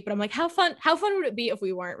realistic, but I'm like, how fun would it be if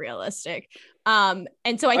we weren't realistic? And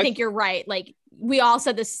so I think you're right. Like we all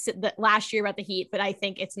said this last year about the Heat, but I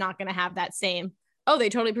think it's not going to have that same, oh, they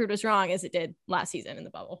totally proved us wrong, as it did last season in the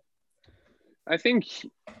bubble. I think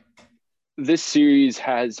this series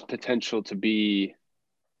has potential to be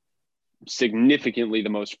significantly the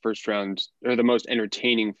most first round, or the most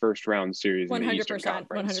entertaining first round series in the Eastern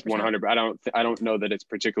Conference. 100%. I don't know that it's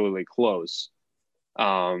particularly close.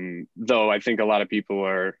 Though I think a lot of people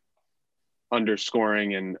are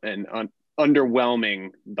underscoring and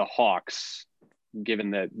underwhelming the Hawks,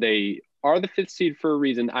 given that they are the 5th seed for a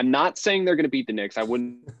reason. I'm not saying they're going to beat the Knicks. I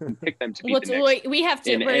wouldn't pick them to beat the Knicks. We have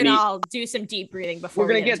to. We're going to all do some deep breathing before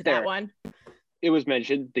we get to that one. It was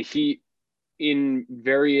mentioned the Heat, in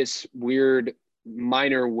various weird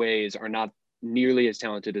minor ways, are not nearly as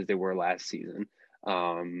talented as they were last season.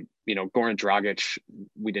 Goran Dragic,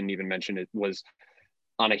 we didn't even mention it, was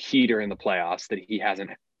on a heater in the playoffs that he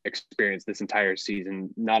hasn't experienced this entire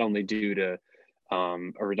season, not only due to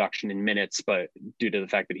a reduction in minutes, but due to the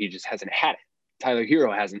fact that he just hasn't had it. Tyler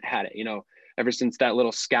Hero hasn't had it, ever since that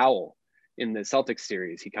little scowl in the Celtics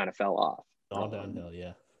series, he kind of fell off. All downhill,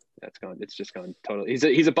 yeah. It's just gone totally.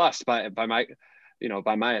 He's a bust by my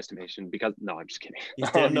estimation, because no, I'm just kidding.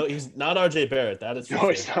 He's not RJ Barrett. That is no,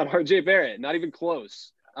 he's not RJ Barrett. Not even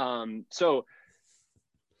close. So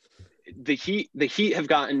the Heat have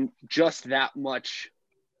gotten just that much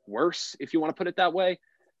worse, if you want to put it that way.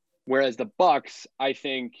 Whereas the Bucks, I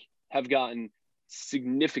think, have gotten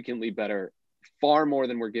significantly better, far more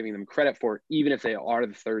than we're giving them credit for, even if they are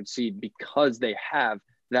the 3rd seed, because they have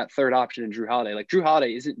that third option in Jrue Holiday. Like, Jrue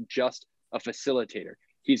Holiday isn't just a facilitator.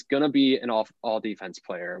 He's going to be an all defense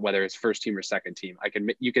player, whether it's first team or second team.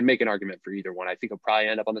 You can make an argument for either one. I think he'll probably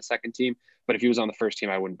end up on the second team, but if he was on the first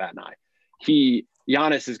team, I wouldn't bat an eye.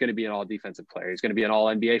 Giannis is going to be an all defensive player. He's going to be an all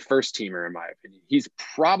NBA first teamer, in my opinion. He's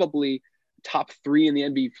probably top 3 in the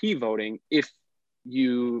MVP voting if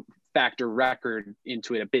you factor record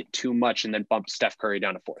into it a bit too much and then bump Steph Curry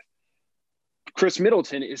down to 4th. Chris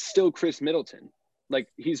Middleton is still Chris Middleton. Like,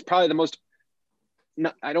 he's probably the most,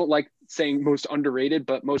 I don't like saying most underrated,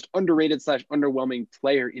 but most underrated / underwhelming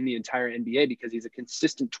player in the entire NBA, because he's a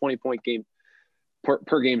consistent 20-point game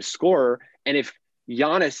per game scorer. And if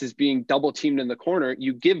Giannis is being double teamed in the corner,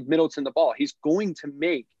 you give Middleton the ball, he's going to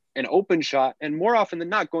make an open shot, and more often than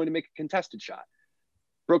not going to make a contested shot.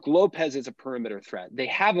 Brook Lopez is a perimeter threat. They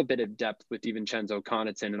have a bit of depth with DiVincenzo,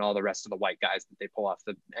 Connaughton, and all the rest of the white guys that they pull off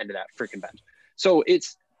the end of that freaking bench. So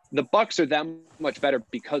the Bucks are that much better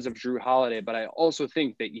because of Jrue Holiday, but I also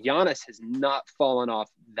think that Giannis has not fallen off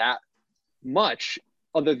that much,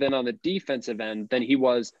 other than on the defensive end, than he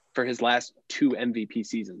was for his last 2 MVP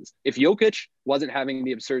seasons. If Jokic wasn't having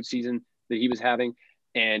the absurd season that he was having,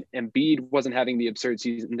 and Embiid wasn't having the absurd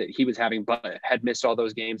season that he was having, but had missed all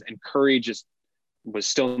those games, and Curry just was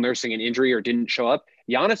still nursing an injury or didn't show up,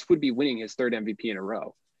 Giannis would be winning his 3rd MVP in a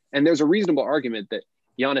row. And there's a reasonable argument that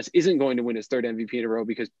Giannis isn't going to win his 3rd MVP in a row,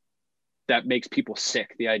 because that makes people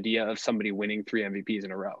sick, the idea of somebody winning 3 MVPs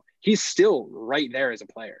in a row. He's still right there as a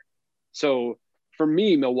player. So for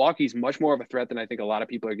me, Milwaukee's much more of a threat than I think a lot of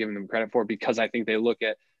people are giving them credit for, because I think they look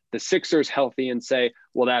at the Sixers healthy and say,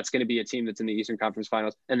 well, that's going to be a team that's in the Eastern Conference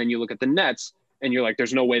Finals. And then you look at the Nets and you're like,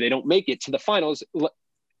 there's no way they don't make it to the finals,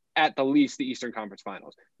 at the least the Eastern Conference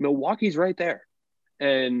Finals. Milwaukee's right there.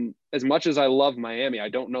 And as much as I love Miami, I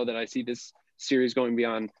don't know that I see this series going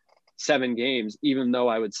beyond 7 games, even though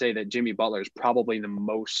I would say that Jimmy Butler is probably the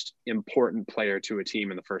most important player to a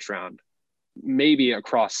team in the first round, maybe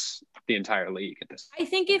across the entire league at this. I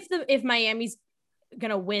think if Miami's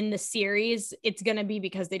gonna win the series, it's gonna be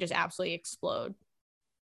because they just absolutely explode.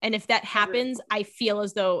 And if that happens, I feel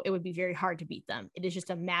as though it would be very hard to beat them. It is just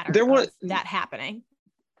a matter of that happening.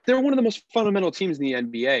 They're one of the most fundamental teams in the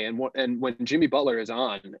NBA, and when Jimmy Butler is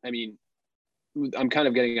on, I mean, I'm kind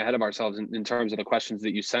of getting ahead of ourselves in terms of the questions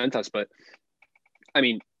that you sent us, but I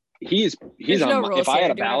mean, he's There's on. no my, rules if I here.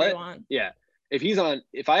 had a Do whatever you ballot, want. yeah.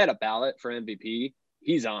 If I had a ballot for MVP,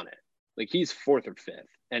 he's on it. Like he's 4th or 5th,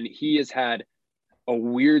 and he has had a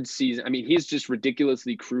weird season. I mean, he's just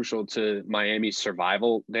ridiculously crucial to Miami's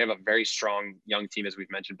survival. They have a very strong young team, as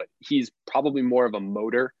we've mentioned, but he's probably more of a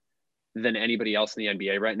motor than anybody else in the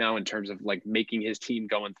NBA right now in terms of like making his team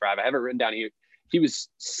go and thrive. I have it written down here. He was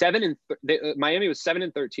Miami was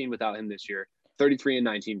 7-13 without him this year,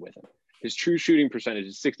 33-19 with him. His true shooting percentage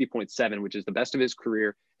is 60.7, which is the best of his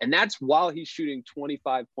career. And that's while he's shooting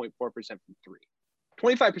 25.4% from three.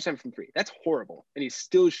 25% from three. That's horrible. And he's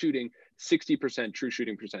still shooting 60% true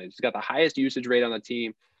shooting percentage. He's got the highest usage rate on the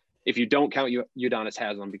team. If you don't count Udonis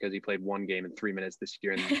Haslem because he played 1 game in 3 minutes this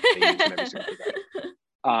year and they used him every single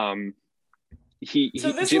possession.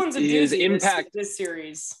 This one's a doozy, his impact this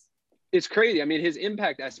series. It's crazy. I mean, his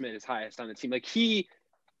impact estimate is highest on the team. Like he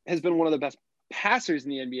has been one of the best passers in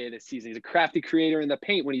the NBA this season. He's a crafty creator in the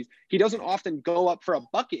paint when he doesn't often go up for a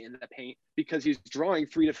bucket in the paint because he's drawing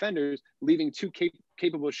 3 defenders, leaving 2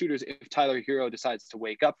 capable shooters if Tyler Hero decides to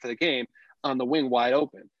wake up for the game on the wing wide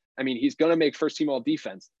open. I mean, he's going to make first team all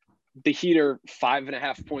defense. The Heat are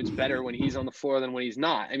 5.5 points better when he's on the floor than when he's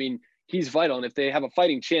not. I mean, he's vital. And if they have a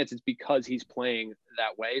fighting chance, it's because he's playing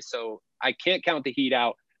that way. So I can't count the Heat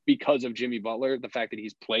out because of Jimmy Butler. The fact that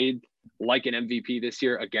he's played like an MVP this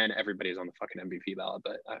year. Again, everybody's on the fucking MVP ballot,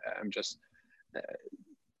 but I'm just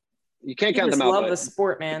you can't count them out. Love the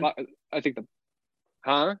sport, man. I think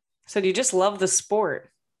So you just love the sport.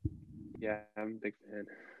 Yeah, I'm a big fan.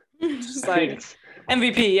 Just like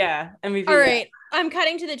MVP, yeah. MVP. All right. I'm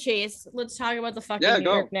cutting to the chase. Let's talk about the fucking New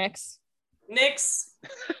York Knicks. Knicks.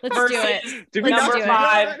 Let's do it. Did we Number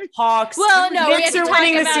 5, Hawks. Well, no, Knicks are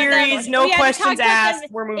winning the series. No questions asked.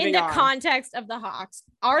 We're moving on. In the context of the Hawks,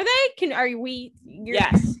 are they? Are we?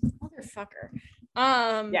 Yes. Motherfucker.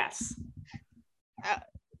 Yes.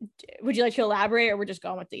 Would you like to elaborate, or we're just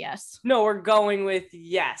going with the yes? No, we're going with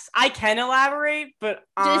yes. I can elaborate, but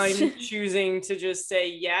I'm choosing to just say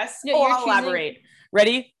yes. No, I'll elaborate.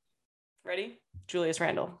 Ready? Julius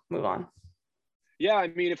Randle. Move on. Yeah, I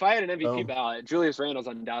mean, if I had an MVP ballot, Julius Randle's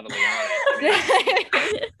undoubtedly on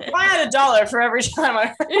it. If I had $1 for every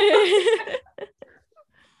time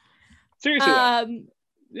Seriously,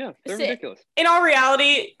 yeah, they're ridiculous. In all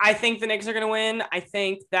reality, I think the Knicks are going to win. I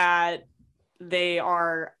think that they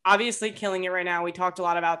are obviously killing it right now. We talked a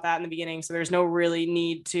lot about that in the beginning, so there's no really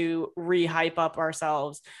need to re-hype up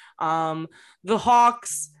ourselves. The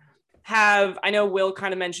Hawks have, I know Will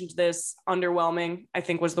kind of mentioned this, underwhelming, I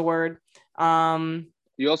think was the word.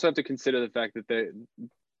 You also have to consider the fact that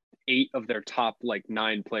 8 of their top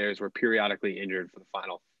 9 players were periodically injured for the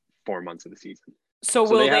final 4 months of the season. So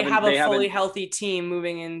will they have a fully healthy team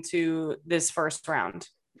moving into this first round?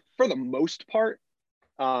 For the most part.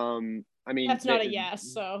 I mean, that's not a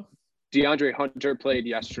yes. So DeAndre Hunter played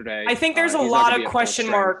yesterday. I think there's a lot of question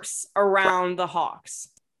marks around the Hawks.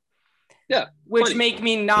 Yeah, which make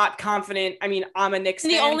me not confident. I mean, I'm a Knicks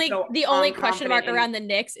fan. The only question mark around the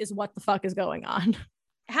Knicks is what the fuck is going on.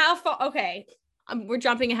 How far? Okay, we're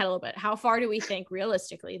jumping ahead a little bit. How far do we think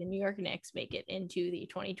realistically the New York Knicks make it into the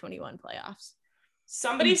 2021 playoffs?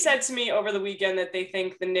 Somebody said to me over the weekend that they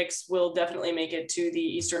think the Knicks will definitely make it to the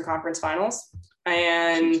Eastern Conference Finals,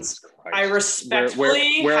 and I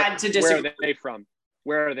respectfully had to disagree.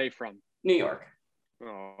 Where are they from? New York.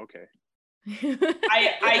 Oh, okay.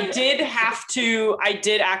 I did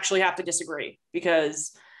actually have to disagree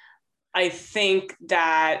because I think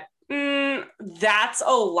that that's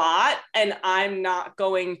a lot, and I'm not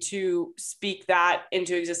going to speak that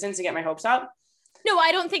into existence and get my hopes up. No,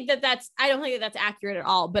 I don't think that's accurate at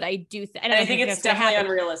all, but I do and I think it's definitely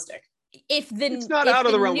unrealistic. It's not out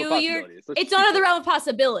of the realm of possibility. It's not out of the realm of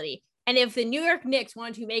possibility. And if the New York Knicks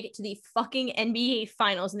wanted to make it to the fucking NBA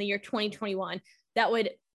Finals in the year 2021, that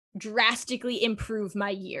would drastically improve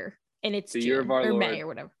my year, and it's the year of our Lord. May or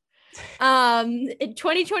whatever. In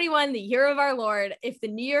 2021, the year of our Lord, if the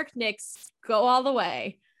New York Knicks go all the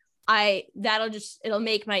way, it'll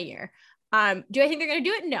make my year. Do I think they're gonna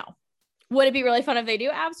do it? No. Would it be really fun if they do?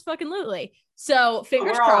 Absolutely. So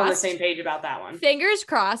fingers crossed. We're all on the same page about that one. Fingers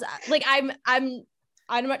crossed. I'm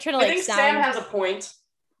not trying to I think Sam has a point.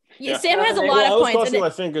 Yeah, Sam has a lot of points. I was crossing my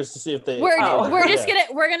fingers to see if they. We're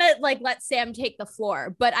gonna let Sam take the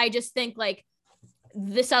floor, but I just think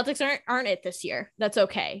the Celtics aren't it this year. That's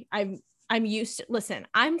okay. I'm used to. Listen,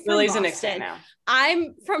 I'm from Lily's Boston. An extent now.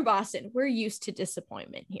 I'm from Boston. We're used to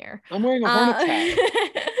disappointment here. I'm wearing a Hornets hat.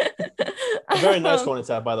 A very nice Hornets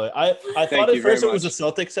hat, by the way. I thought at first it was a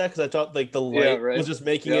Celtics hat because I thought the light was just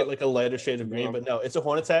making it like a lighter shade of green, but no, it's a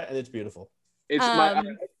Hornets hat and it's beautiful. It's I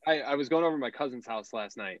I was going over to my cousin's house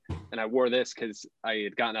last night, and I wore this because I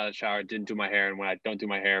had gotten out of the shower, didn't do my hair, and when I don't do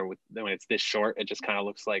my hair when it's this short, it just kind of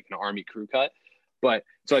looks like an army crew cut. But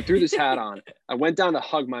so I threw this hat on. I went down to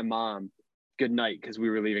hug my mom. Good night, because we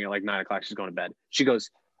were leaving at like 9 o'clock. She's going to bed. She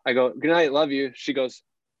goes, I go, good night, love you. She goes,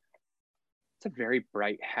 it's a very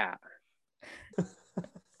bright hat.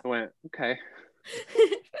 I went, okay.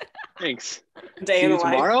 Thanks. Day See in you the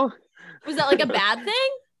life. tomorrow. Was that like a bad thing?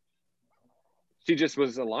 She just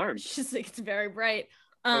was alarmed. She's like, it's very bright.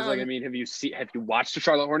 I was like, I mean, have you watched the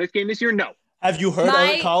Charlotte Hornets game this year? No. Have you heard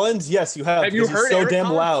Eric Collins? Yes, you have. Have you because he's heard so Eric damn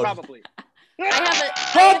Collins? loud? Probably.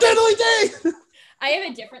 I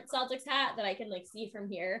have a different Celtics hat that I can like see from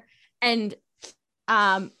here, and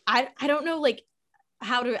I don't know like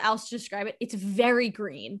how to else describe it. It's very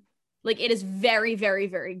green, like it is very very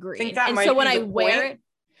very green. And so when I wear it,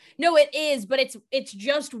 no, it is, but it's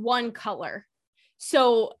just one color.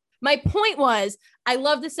 So my point was, I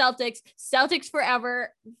love the Celtics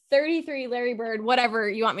forever, 33 Larry Bird, whatever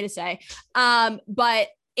you want me to say. But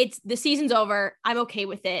the season's over. I'm okay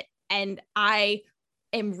with it, and I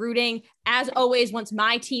am rooting, as always, once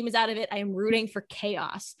my team is out of it, I am rooting for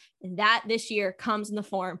chaos. And that this year comes in the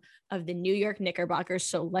form of the New York Knickerbockers.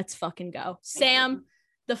 So let's fucking go. Sam,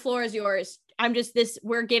 the floor is yours.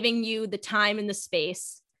 We're giving you the time and the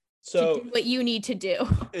space to do what you need to do.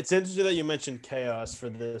 It's interesting that you mentioned chaos for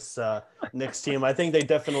this Knicks team. I think they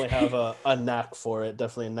definitely have a knack for it,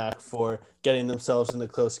 definitely a knack for getting themselves into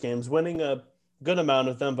close games, winning a good amount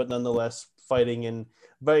of them, but nonetheless fighting in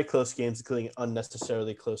very close games, including an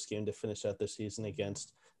unnecessarily close game to finish out their season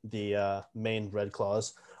against the Maine Red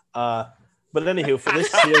Claws. But anywho, for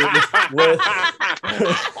this series,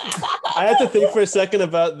 I had to think for a second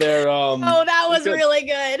about their that was really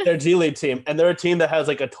good. Their G League team, and they're a team that has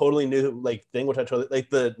like a totally new like thing, which I totally like.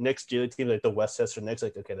 The Knicks G League team, like the Westchester Knicks,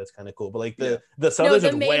 like okay, that's kind of cool. But like the Southers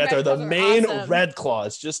are way out there. The Maine awesome. Red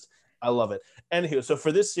Claws, just I love it. Anywho, so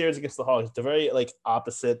for this series against the Hawks, they're very like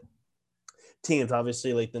opposite teams.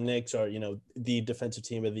 Obviously, like the Knicks are, the defensive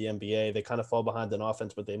team of the NBA. They kind of fall behind on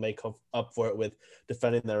offense, but they make up for it with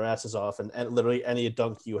defending their asses off and literally any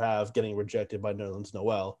dunk you have getting rejected by Nerlens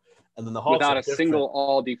Noel. And then the Hawks without a single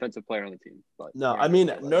all defensive player on the team. But no, I mean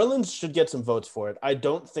Nerlens should get some votes for it. I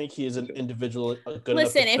don't think he is an individual good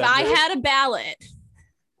Listen, if I had a ballot,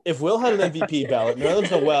 if Will had an MVP ballot, Nerlens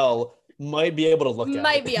Noel might be able to look at it.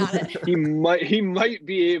 Might be on it. He might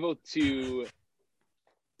be able to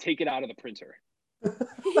take it out of the printer.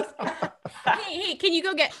 hey, can you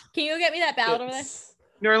go get me that ballot over there?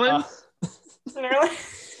 Nerlens?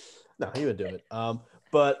 No, he would do it.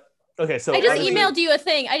 But okay, so I just emailed you a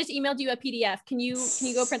thing. I just emailed you a PDF. Can you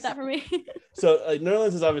go print that for me? So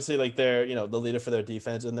Nerlens is obviously like their, the leader for their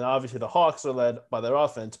defense, and then obviously the Hawks are led by their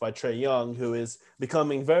offense by Trae Young, who is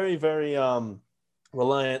becoming very, very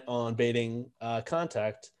reliant on baiting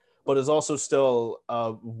contact, but is also still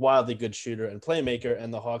a wildly good shooter and playmaker.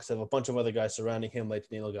 And the Hawks have a bunch of other guys surrounding him, like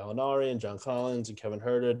Danilo Gallinari and John Collins and Kevin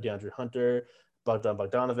Huerter, DeAndre Hunter, Bogdan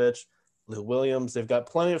Bogdanovic, Lou Williams. They've got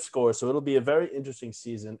plenty of scores, so it'll be a very interesting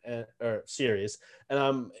series. And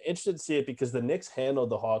I'm interested to see it because the Knicks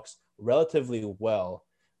handled the Hawks relatively well.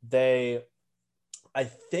 I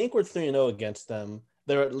think we're 3-0 against them.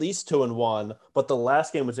 They're at least 2-1, but the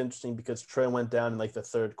last game was interesting because Trae went down in like the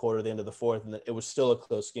third quarter, the end of the fourth, and it was still a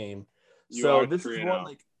close game. So this is one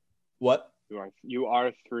like what? You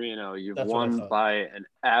are 3-0. You've won by an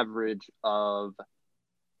average of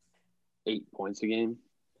 8 points a game.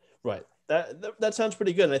 Right. That sounds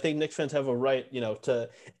pretty good. And I think Knicks fans have a right,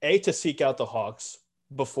 to seek out the Hawks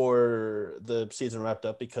before the season wrapped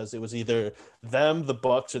up, because it was either them, the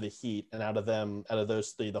Bucks, or the Heat, and out of those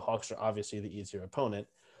three, the Hawks are obviously the easier opponent.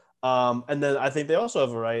 And then I think they also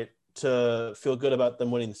have a right to feel good about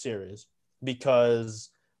them winning the series, because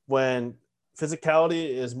when physicality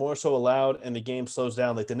is more so allowed and the game slows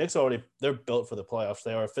down, like the Knicks they're built for the playoffs.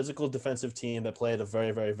 They are a physical defensive team that play at a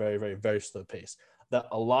very, very, very, very, very slow pace. That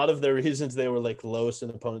a lot of the reasons they were like lowest in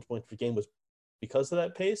opponent's points per game was because of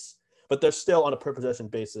that pace. But they're still on a per possession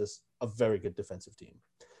basis a very good defensive team.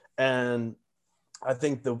 And I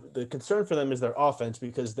think the concern for them is their offense,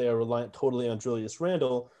 because they are reliant totally on Julius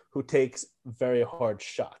Randle, who takes very hard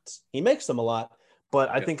shots. He makes them a lot, but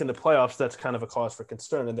I think in the playoffs, that's kind of a cause for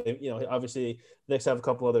concern. And they, obviously the Knicks have a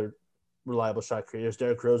couple other reliable shot creators.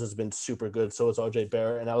 Derrick Rose has been super good. So has RJ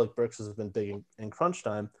Barrett, and Alec Burks has been big in crunch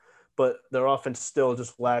time, but their offense still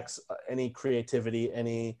just lacks any creativity,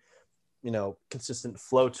 any consistent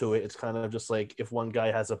flow to it. It's kind of just like if one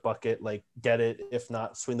guy has a bucket, like get it. If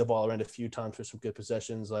not, swing the ball around a few times for some good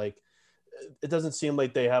possessions. Like it doesn't seem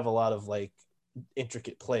like they have a lot of like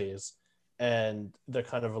intricate plays, and they're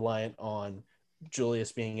kind of reliant on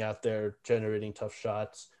Julius being out there generating tough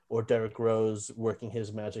shots, or Derrick Rose working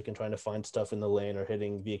his magic and trying to find stuff in the lane or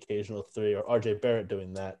hitting the occasional three, or RJ Barrett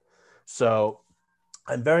doing that. So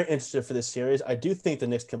I'm very interested for this series. I do think the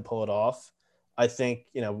Knicks can pull it off. I think,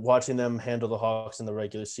 watching them handle the Hawks in the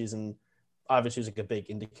regular season obviously is like a big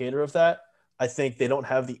indicator of that. I think they don't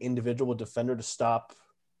have the individual defender to stop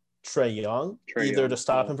Trae Young, to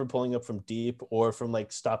stop him from pulling up from deep, or from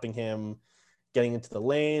like stopping him getting into the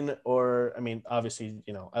lane. Or, obviously,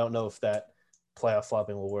 I don't know if that playoff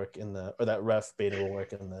flopping will work or that ref baiting will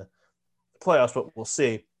work in the playoffs, but we'll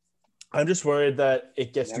see. I'm just worried that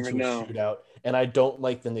it gets into a shootout, and I don't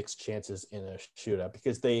like the Knicks' chances in a shootout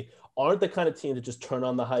because they aren't the kind of team to just turn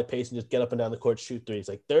on the high pace and just get up and down the court, shoot threes.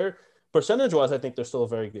 Like, they're percentage-wise, I think they're still a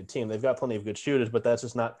very good team. They've got plenty of good shooters, but that's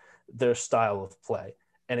just not their style of play.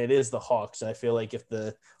 And it is the Hawks. And I feel like if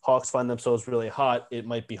the Hawks find themselves really hot, it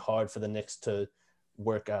might be hard for the Knicks to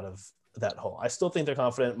work out of that hole. I still think they're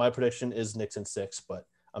confident. My prediction is Knicks in 6, but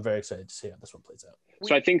I'm very excited to see how this one plays out.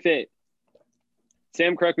 So I think that,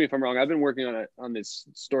 Sam, correct me if I'm wrong, I've been working on this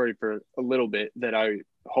story for a little bit that I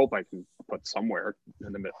hope I can put somewhere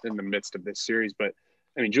in the midst of this series. But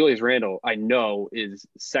Julius Randle, I know, is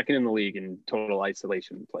second in the league in total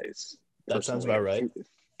isolation plays. That sounds about right.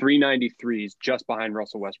 393s, just behind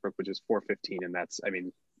Russell Westbrook, which is 415. And that's,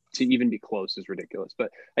 to even be close is ridiculous.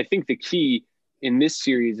 But I think the key in this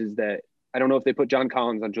series is that I don't know if they put John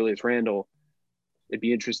Collins on Julius Randle. It'd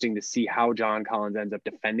be interesting to see how John Collins ends up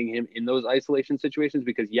defending him in those isolation situations,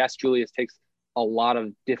 because yes, Julius takes a lot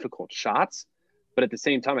of difficult shots, but at the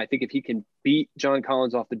same time, I think if he can beat John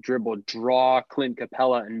Collins off the dribble, draw Clint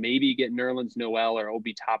Capella, and maybe get Nerlens Noel or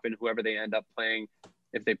Obi Toppin, whoever they end up playing,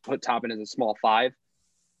 if they put Toppin as a small 5,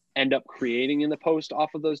 end up creating in the post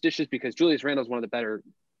off of those dishes, because Julius Randle is one of the better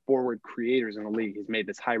forward creators in the league. He's made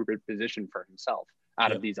this hybrid position for himself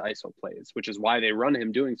out of these ISO plays, which is why they run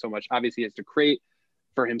him doing so much. Obviously, he has to create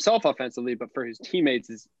for himself offensively, but for his teammates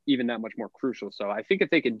is even that much more crucial. So I think if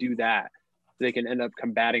they can do that, they can end up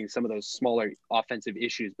combating some of those smaller offensive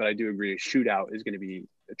issues. But I do agree, a shootout is going to be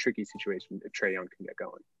a tricky situation if Trae Young can get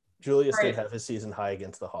going. Julius did have his season high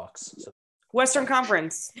against the Hawks. So. Western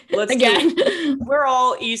Conference. Let's we're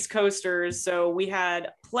all East Coasters, so we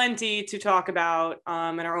had plenty to talk about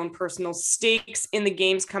and our own personal stakes in the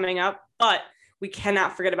games coming up, but we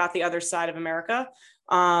cannot forget about the other side of America.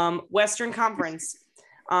 Western Conference.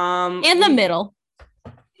 In the middle.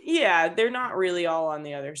 Yeah, they're not really all on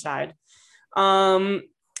the other side.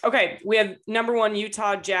 Okay, we have number 1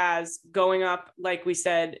 Utah Jazz going up. Like we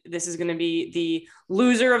said, this is going to be the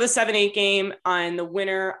loser of the 7-8 game and the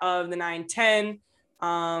winner of the 9-10.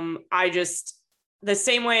 The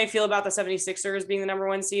same way I feel about the 76ers being the number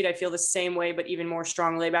 1 seed, I feel the same way, but even more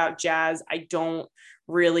strongly about Jazz. I don't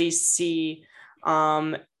really see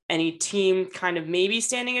any team kind of maybe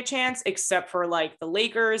standing a chance, except for like the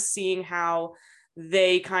Lakers, seeing how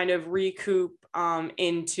they kind of recoup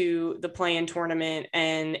into the play-in tournament.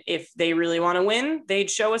 And if they really want to win, they'd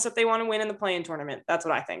show us that they want to win in the play-in tournament. That's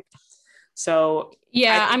what I think. So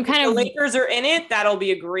yeah, I'm kind of, the Lakers are in it. That'll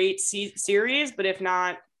be a great series. But if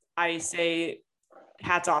not, I say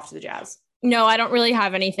hats off to the Jazz. No, I don't really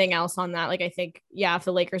have anything else on that. Like, I think, if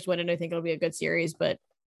the Lakers win it, I think it'll be a good series, but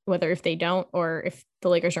whether if they don't, or if the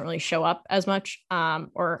Lakers don't really show up as much,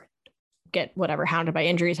 or get whatever hounded by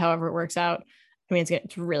injuries, however it works out,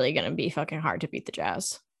 it's really going to be fucking hard to beat the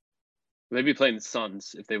Jazz. They'd be playing the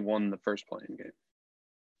Suns if they won the first play-in game.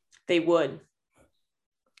 They would.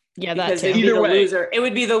 Yeah, that too. Either way, it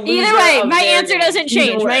would be the loser. Either way, my answer doesn't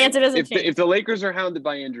change. My answer doesn't change. If the Lakers are hounded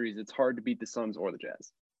by injuries, it's hard to beat the Suns or the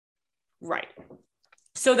Jazz. Right.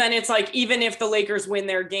 So then it's like, even if the Lakers win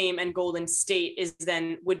their game and Golden State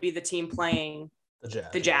would be the team playing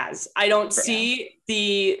the Jazz. I don't see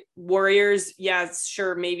the Warriors. Yes,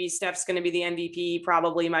 sure. Maybe Steph's going to be the MVP,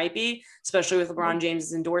 probably might be, especially with LeBron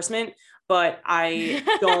James's endorsement, but I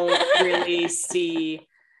don't really see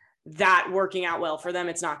that working out well for them.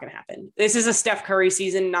 It's not going to happen. This is a Steph Curry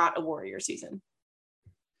season, not a Warrior season.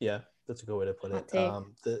 Yeah, that's a good way to put it.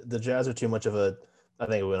 The Jazz are too much of a, I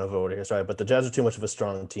think we went over here, sorry, but the Jazz are too much of a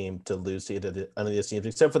strong team to lose to any of these teams,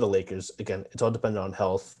 except for the Lakers. Again, it's all dependent on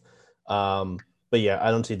health. But yeah,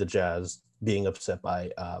 I don't see the Jazz being upset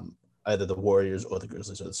by either the Warriors or the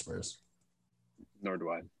Grizzlies or the Spurs. Nor do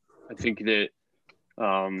I. I think that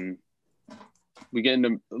we get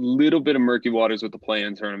into a little bit of murky waters with the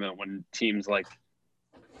play-in tournament when teams like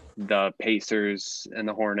the Pacers and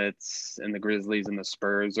the Hornets and the Grizzlies and the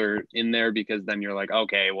Spurs are in there, because then you're like,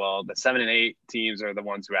 okay, well, the 7 and 8 teams are the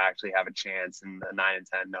ones who actually have a chance, and the 9 and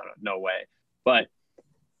 10, no way. But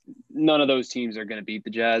none of those teams are going to beat the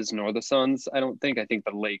Jazz nor the Suns. I don't think. I think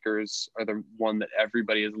the Lakers are the one that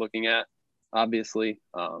everybody is looking at, obviously.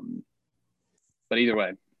 But either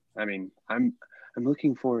way, I mean, I'm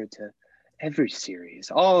looking forward to every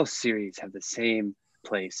series. All series have the same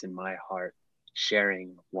place in my heart,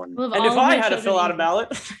 sharing one. Well, And if I had to fill out a ballot,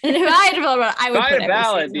 and if I had to fill out a ballot, I would If I put had a every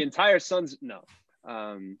ballot, season. the entire Suns. No.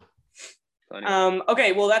 So anyway.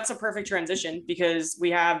 okay, well, that's a perfect transition because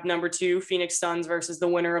we have number 2, Phoenix Suns versus the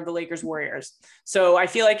winner of the Lakers Warriors. So I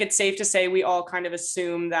feel like it's safe to say we all kind of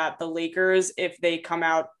assume that the Lakers, if they come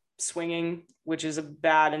out swinging, which is a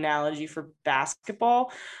bad analogy for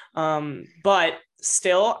basketball, but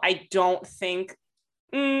still, I don't think,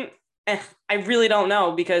 I really don't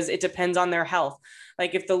know because it depends on their health.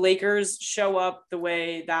 Like if the Lakers show up the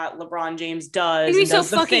way that LeBron James does, I'd be and so does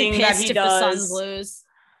the fucking thing that pissed he if the Suns does, lose.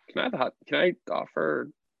 Can I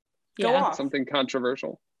offer go Yeah. off, something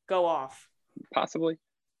controversial? go off. Possibly.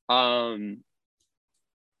 I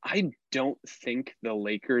don't think the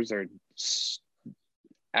Lakers are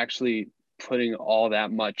actually putting all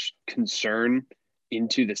that much concern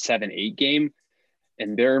into the 7-8 game.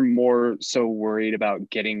 And they're more so worried about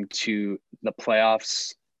getting to the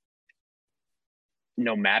playoffs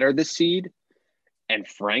no matter the seed. And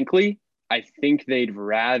frankly, I think they'd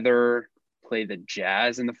rather play the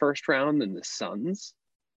Jazz in the first round than the Suns,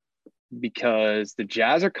 because the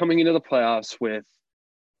Jazz are coming into the playoffs with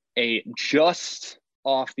a just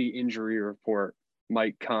off the injury report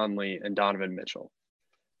Mike Conley and Donovan Mitchell.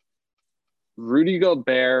 Rudy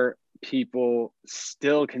Gobert, people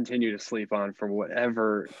still continue to sleep on for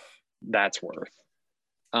whatever that's worth.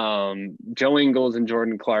 Joe Ingles and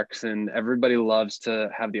Jordan Clarkson, everybody loves to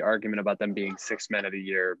have the argument about them being 6 men of the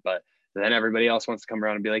year, but then everybody else wants to come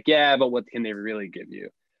around and be like, yeah, but what can they really give you?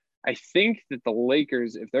 I think that the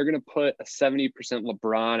Lakers, if they're going to put a 70%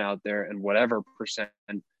 LeBron out there and whatever percent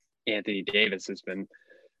Anthony Davis has been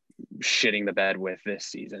shitting the bed with this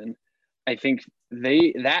season, I think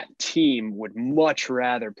that team would much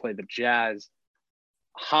rather play the Jazz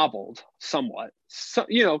hobbled somewhat,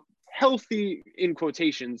 healthy in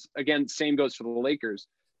quotations. Again, same goes for the Lakers.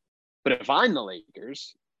 But if I'm the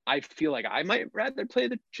Lakers, I feel like I might rather play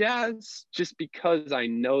the Jazz just because I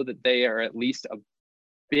know that they are at least a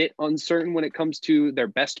bit uncertain when it comes to their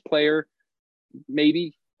best player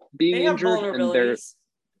maybe being They have injured, and they're vulnerabilities.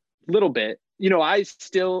 little bit.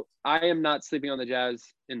 I am not sleeping on the Jazz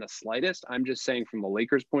in the slightest. I'm just saying from the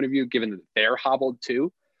Lakers' point of view, given that they're hobbled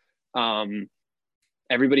too,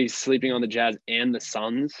 everybody's sleeping on the Jazz and the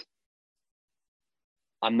Suns.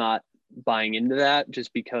 I'm not buying into that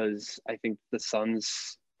just because I think the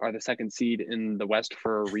Suns are the second seed in the West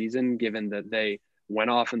for a reason, given that they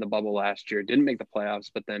went off in the bubble last year, didn't make the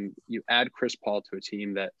playoffs, but then you add Chris Paul to a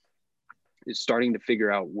team that is starting to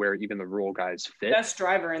figure out where even the rule guys fit. Best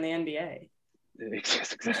driver in the NBA.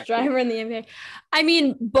 Yes, exactly. Best driver in the NBA. I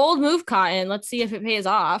mean, bold move, Cotton. Let's see if it pays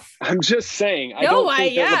off. I'm just saying. I don't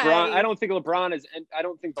think LeBron is, and I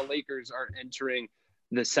don't think the Lakers are entering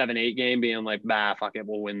the 7-8 game being like, bah, fuck it,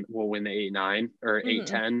 we'll win the 8-9 or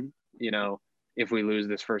 8-10. If we lose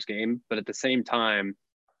this first game. But at the same time,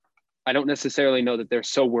 I don't necessarily know that they're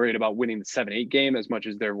so worried about winning the 7-8 game as much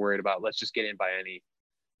as they're worried about let's just get in by any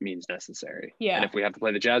means necessary. Yeah. And if we have to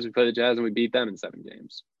play the Jazz, we play the Jazz and we beat them in 7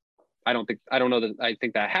 games. I don't know that I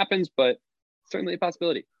think that happens, but certainly a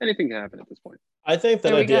possibility. Anything can happen at this point. I think that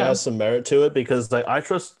There we idea go. has some merit to it because I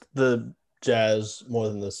trust the Jazz more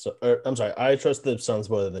than I trust the Suns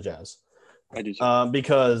more than the Jazz. I do too.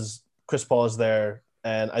 Because Chris Paul is there,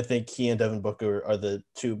 and I think he and Devin Booker are the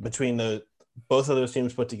two between both of those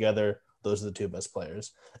teams put together. Those are the two best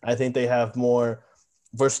players. I think they have more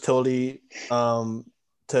versatility to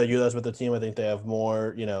utilize with the team. I think they have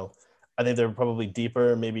more, I think they're probably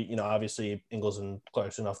deeper. Maybe, obviously Ingles and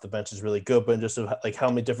Clarkson off the bench is really good, but just like how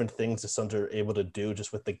many different things the Suns are able to do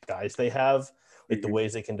just with the guys they have, like the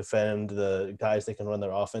ways they can defend, the guys they can run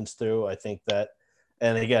their offense through. I think that,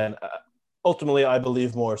 and again, ultimately, I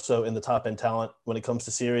believe more so in the top end talent when it comes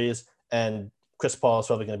to series, and Chris Paul is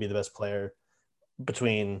probably going to be the best player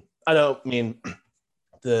between. I don't mean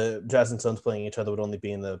the Jazz and Suns playing each other would only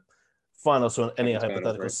be in the finals, so in any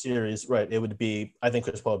hypothetical series, right? It would be. I think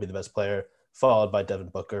Chris Paul would be the best player, followed by Devin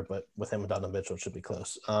Booker, but with him and Donovan Mitchell, it should be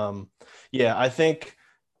close. I think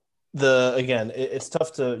it's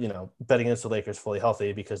tough to bet against the Lakers fully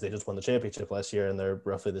healthy because they just won the championship last year and they're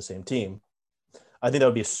roughly the same team. I think that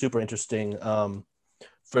would be a super interesting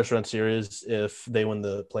first round series if they win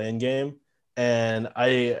the play-in game. And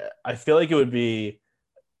I feel like it would be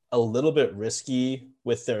a little bit risky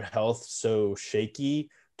with their health so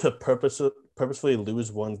shaky to purposefully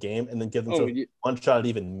lose one game and then give themselves one shot at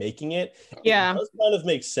even making it. Yeah. It does kind of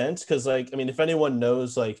make sense because, like, I mean, if anyone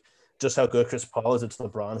knows, like, just how good Chris Paul is, it's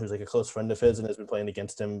LeBron, who's like a close friend of his and has been playing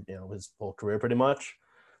against him, his whole career pretty much.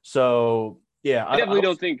 So, yeah. I definitely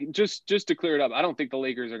don't think, just to clear it up, I don't think the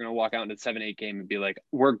Lakers are going to walk out in a 7-8 game and be like,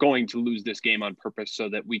 we're going to lose this game on purpose so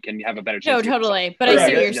that we can have a better chance. No, totally. But I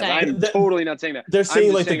see what you're saying. I'm totally not saying that. They're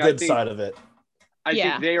seeing like the good side of it. I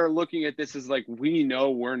think they are looking at this as like, we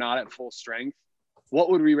know we're not at full strength.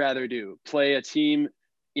 What would we rather do? Play a team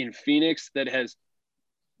in Phoenix that has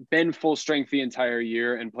been full strength the entire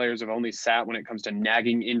year and players have only sat when it comes to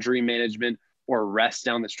nagging injury management or rest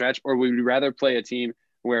down the stretch? Or would we rather play a team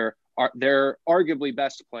where their arguably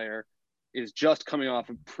best player is just coming off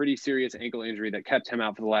a pretty serious ankle injury that kept him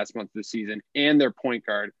out for the last month of the season, and their point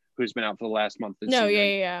guard who's been out for the last month of the season?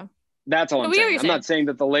 Yeah. That's all I'm saying. I'm not saying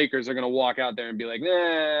that the Lakers are going to walk out there and be like,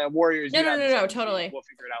 Warriors. No, totally. We'll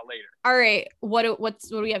figure it out later. All right. What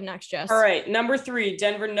do we have next, Jess? All right. Number 3,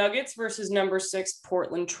 Denver Nuggets versus number 6,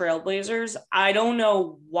 Portland Trailblazers. I don't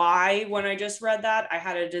know why when I just read that, I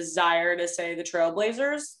had a desire to say the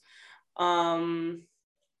Trailblazers.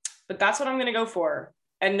 But that's what I'm going to go for.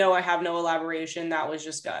 And no, I have no elaboration. That was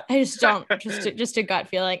just gut. I just don't. just a gut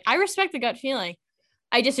feeling. I respect the gut feeling.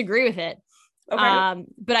 I disagree with it. Okay.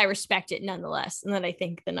 But I respect it nonetheless. And then I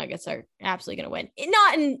think the Nuggets are absolutely going to win.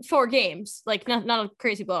 Not in 4 games, like not a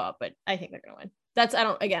crazy blowout, but I think they're going to win. I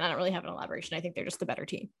don't really have an elaboration. I think they're just the better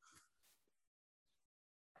team.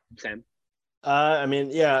 Sam? I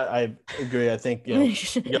mean, yeah, I agree. I think,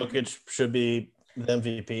 Jokic should be the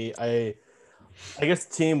MVP. I guess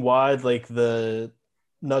team wide, like the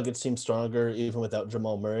Nuggets seem stronger even without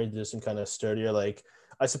Jamal Murray. They just seem kind of sturdier. Like,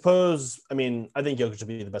 I suppose, I think Jokic should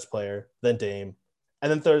be the best player, then Dame.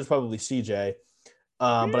 And then third is probably CJ.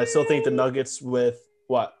 But I still think the Nuggets with,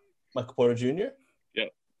 Michael Porter Jr.? Yeah.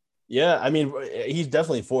 Yeah, I mean, he's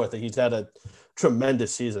definitely fourth. He's had a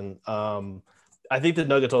tremendous season. I think the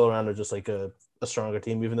Nuggets all around are just like a stronger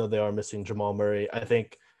team, even though they are missing Jamal Murray. I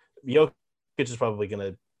think Jokic is probably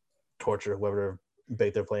going to torture whoever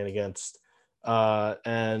big they're playing against.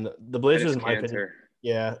 And the Blazers, in my opinion,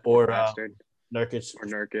 or Nurkic. Or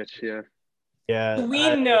Nurkic, yeah. Yeah. Do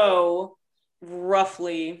we know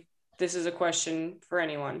roughly, this is a question for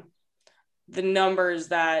anyone, the numbers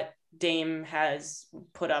that Dame has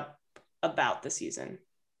put up about the season?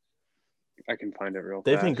 I can find it real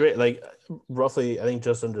They've fast. been great. Like, roughly, I think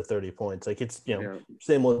just under 30 points. Like, it's,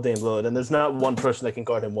 same old Dame Lillard. And there's not one person that can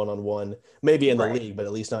guard him one-on-one, maybe in the league, but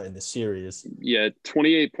at least not in the series. Yeah,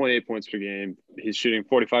 28.8 points per game. He's shooting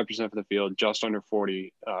 45% from the field, just under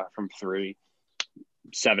 40 from 3.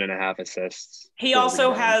 7.5 assists. He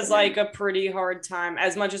also has like a pretty hard time.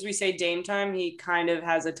 As much as we say Dame time, he kind of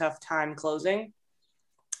has a tough time closing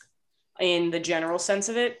in the general sense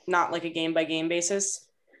of it, not like a game by game basis.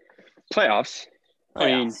 Playoffs. I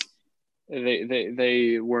mean,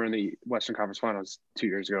 they were in the Western Conference Finals 2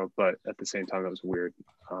 years ago, but at the same time, it was a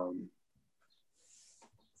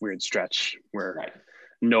weird stretch where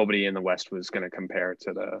nobody in the West was going to compare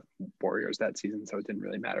to the Warriors that season, so it didn't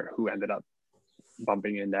really matter who ended up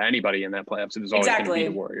bumping into anybody in that playoffs. It was always going to be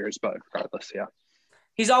the Warriors, but regardless, yeah.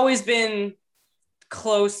 He's always been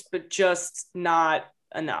close, but just not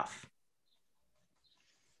enough,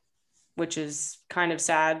 which is kind of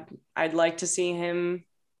sad. I'd like to see him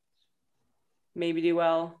maybe do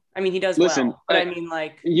well. I mean, he does well, but I mean,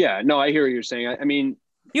 like... Yeah, no, I hear what you're saying. I mean...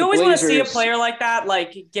 You always want to see a player like that,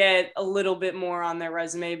 like, get a little bit more on their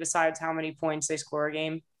resume besides how many points they score a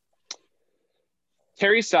game.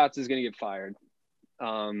 Terry Stotts is going to get fired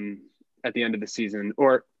at the end of the season.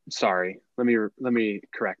 Or, sorry, let me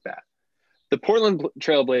correct that. The Portland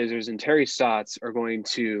Trailblazers and Terry Stotts are going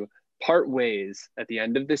to part ways at the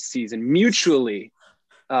end of this season, mutually,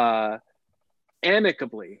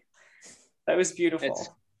 amicably. That was beautiful.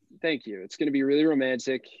 Thank you. It's going to be really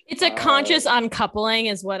romantic. It's a conscious uncoupling,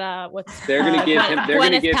 is what they're going to give him.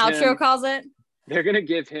 Gwyneth Paltrow calls it. They're going to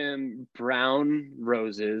give him brown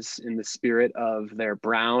roses in the spirit of their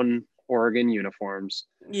brown Oregon uniforms.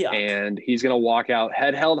 Yeah. And he's going to walk out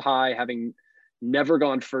head held high, having never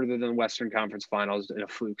gone further than Western Conference Finals in a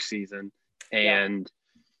fluke season. And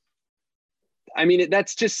I mean,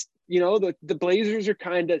 that's just, the Blazers are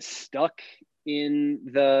kind of stuck in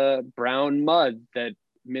the brown mud that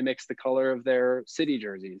mimics the color of their city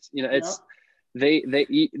jerseys.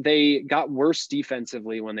 They got worse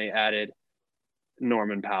defensively when they added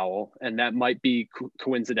Norman Powell, and that might be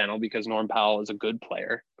coincidental because Norman Powell is a good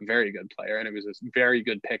player, a very good player, and it was a very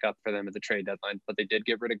good pickup for them at the trade deadline. But they did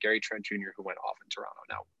get rid of Gary Trent Jr., who went off in Toronto.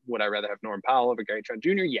 Now, would I rather have Norman Powell over Gary Trent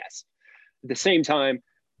Jr.? Yes. At the same time,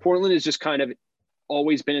 Portland is just kind of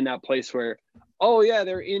always been in that place where, oh yeah,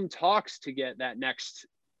 they're in talks to get that next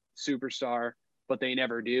superstar, but they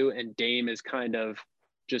never do. And Dame is kind of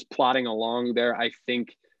just plodding along there. I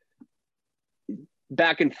think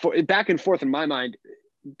back and forth in my mind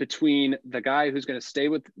between the guy who's going to stay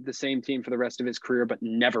with the same team for the rest of his career but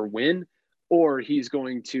never win, or he's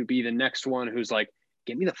going to be the next one who's like,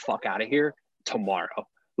 get me the fuck out of here tomorrow.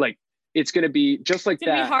 Like, it's going to be just like It's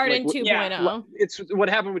gonna that. be Harden like, 2.0. It's what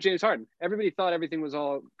happened with James Harden. Everybody thought everything was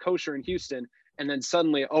all kosher in Houston, and then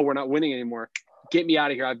suddenly, oh, we're not winning anymore. Get me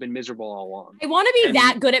out of here. I've been miserable all along. I want to be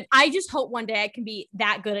that good at, I just hope one day I can be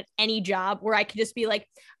that good at any job where I can just be like,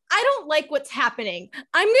 I don't like what's happening.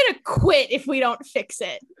 I'm going to quit if we don't fix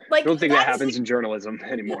it. Like, I don't think that happens in journalism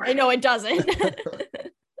anymore. I know it doesn't.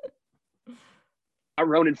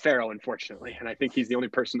 Ronan Farrow, unfortunately. And I think he's the only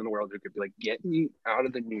person in the world who could be like, get me out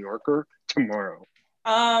of the New Yorker tomorrow.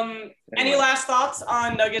 Any last thoughts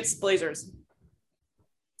on Nuggets Blazers?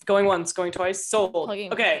 Going once, going twice, sold. Plugging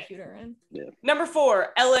my Okay. computer in. Yeah. Number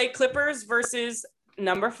 4, LA Clippers versus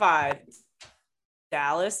number 5,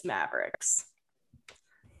 Dallas Mavericks.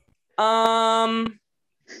 I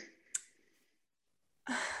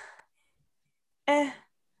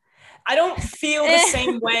don't feel the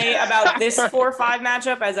same way about this 4-5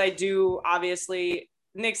 matchup as I do, obviously,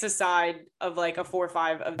 Knicks aside, of like a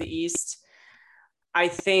 4-5 of the East. I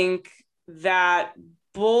think that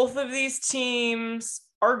both of these teams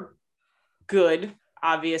are good,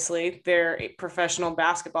 obviously. They're professional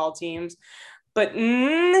basketball teams. But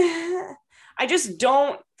I just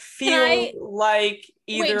don't feel like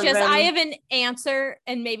either of them. I have an answer,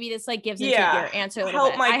 and maybe this like gives into your answer a little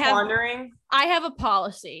help bit. my pondering. I have a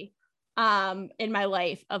policy in my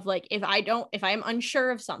life of like, if I'm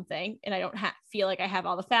unsure of something and I don't feel like I have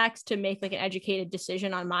all the facts to make like an educated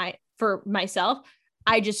decision for myself,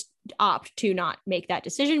 I just opt to not make that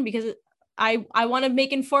decision because I want to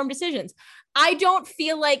make informed decisions. I don't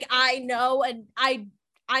feel like I know, and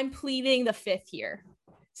I'm pleading the fifth here.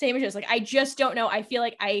 Same as just like, I just don't know. I feel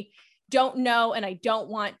like I don't know, and I don't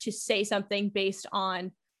want to say something based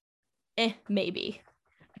on maybe.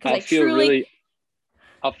 I'll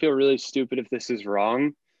feel really stupid if this is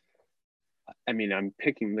wrong. I mean, I'm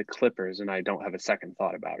picking the Clippers, and I don't have a second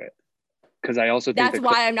thought about it. Because I also think that's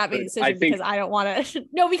why I'm not making a decision, because I don't want to.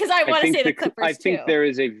 No, because I want to say the Clippers I think too. there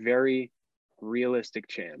is a very realistic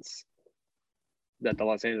chance that the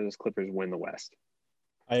Los Angeles Clippers win the West.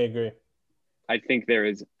 I agree. I think there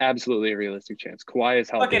is absolutely a realistic chance. Kawhi is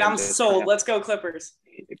healthy. Fuck it, I'm sold. Let's go Clippers.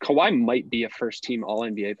 Kawhi might be a first-team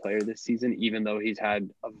All-NBA player this season, even though he's had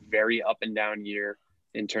a very up and down year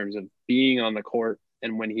in terms of being on the court.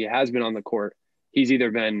 And when he has been on the court, he's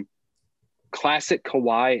either been classic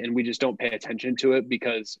Kawhi, and we just don't pay attention to it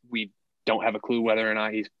because we don't have a clue whether or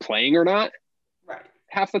not he's playing or not, right,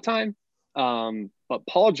 half the time. But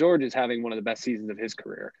Paul George is having one of the best seasons of his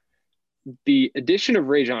career. The addition of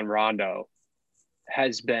Rajon Rondo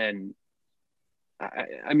has been,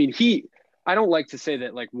 I mean, I don't like to say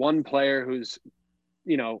that like one player who's,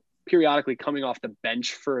 periodically coming off the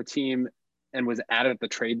bench for a team and was added at the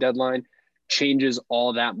trade deadline changes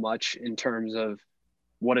all that much in terms of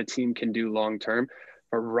what a team can do long term.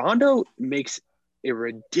 But Rondo makes a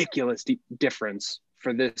ridiculous difference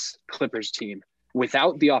for this Clippers team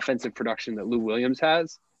without the offensive production that Lou Williams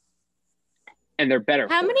has, and they're better.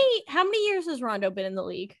 How many years has Rondo been in the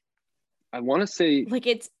league? I want to say like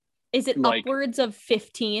is it like upwards of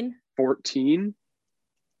 15? 14.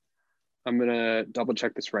 I'm gonna double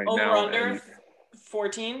check this right now. Under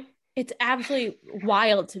 14. It's absolutely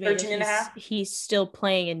wild to me. 13 and a half. He's still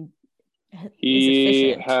playing and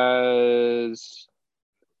he has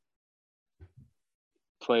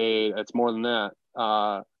played. It's more than that.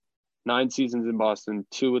 9 seasons in Boston,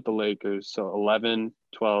 2 with the Lakers. So 11,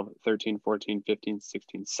 12, 13, 14, 15,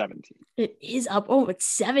 16, 17. It is up. Oh, it's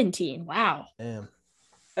 17. Wow. Damn.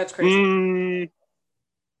 That's crazy.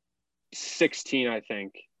 16, I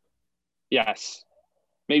think. Yes.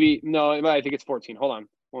 Maybe. No, I think it's 14. Hold on.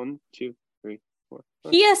 1, 2, 3, 4.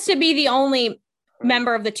 5. He has to be the only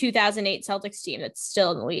member of the 2008 Celtics team that's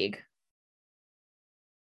still in the league.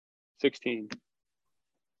 16.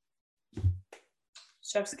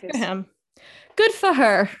 Chef's kiss. Good for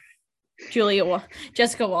her.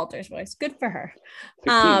 Jessica Walters' voice. Good for her.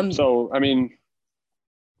 16. So, I mean,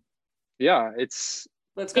 yeah, it's.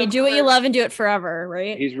 Let's go. Hey, do what you love and do it forever,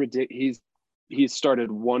 right? He's ridiculous. He's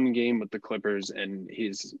started 1 game with the Clippers, and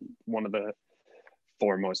he's one of the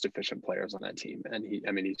 4 most efficient players on that team. And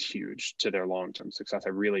he's huge to their long-term success. I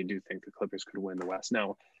really do think the Clippers could win the West.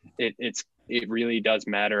 Now, it really does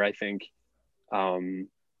matter, I think,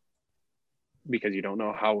 because you don't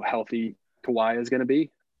know how healthy Kawhi is going to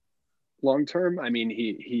be. long term. I mean,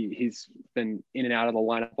 he's been in and out of the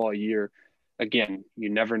lineup all year. Again, you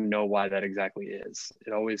never know why that exactly is.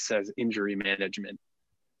 It always says injury management.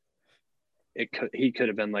 He could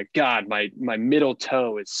have been like, God, my middle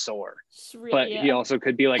toe is sore, but he also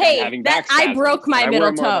could be like, hey, I'm having that back spasms, I broke my and middle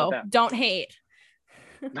worry more about toe. that. Don't hate.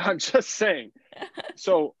 I'm just saying.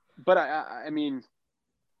 So, but I mean,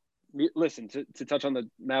 listen, to touch on the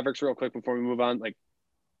Mavericks real quick before we move on, like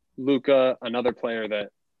Luka, another player that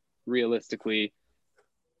realistically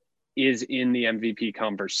is in the MVP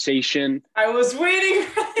conversation. I was waiting.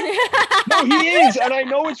 No, he is, and I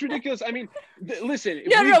know it's ridiculous. I mean, listen.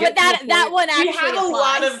 But that one actually We have a applies.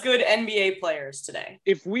 lot of good NBA players today.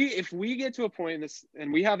 If we get to a point in this,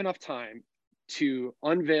 and we have enough time to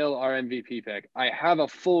unveil our MVP pick, I have a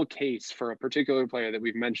full case for a particular player that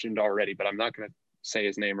we've mentioned already, but I'm not going to say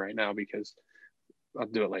his name right now because I'll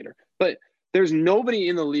do it later. But there's nobody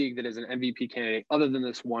in the league that is an MVP candidate other than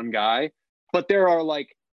this one guy. But there are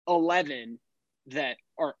like 11 that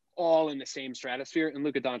are all in the same stratosphere, and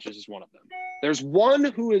Luka Doncic is one of them. There's one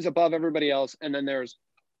who is above everybody else, and then there's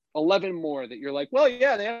 11 more that you're like, well,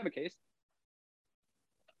 yeah, they have a case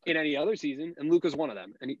in any other season, and Luka's one of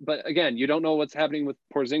them. But again, you don't know what's happening with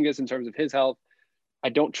Porzingis in terms of his health. I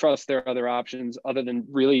don't trust their other options other than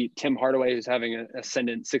really Tim Hardaway, who's having an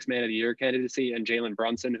ascendant 6 Man of the Year candidacy, and Jalen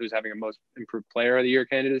Brunson, who's having a most improved player of the year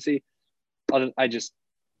candidacy.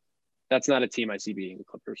 That's not a team I see beating the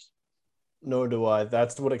Clippers. Nor do I.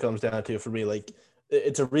 That's what it comes down to for me. Like,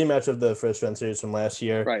 it's a rematch of the first round series from last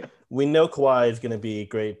year. Right. We know Kawhi is going to be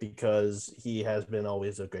great because he has been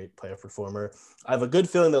always a great player performer. I have a good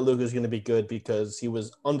feeling that Luka is going to be good because he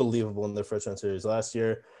was unbelievable in the first round series last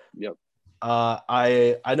year. Yep.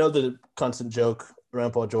 I know the constant joke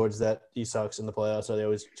around Paul George that he sucks in the playoffs, so he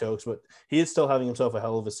always chokes, but he is still having himself a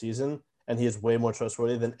hell of a season, and he is way more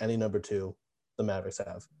trustworthy than any number two the Mavericks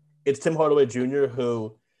have. It's Tim Hardaway Jr.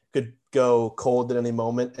 who could go cold at any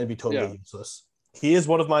moment and be totally useless. He is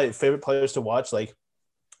one of my favorite players to watch. Like,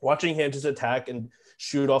 watching him just attack and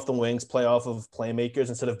shoot off the wings, play off of playmakers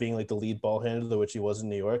instead of being like the lead ball handler, which he was in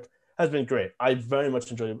New York, has been great. I very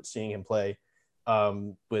much enjoyed seeing him play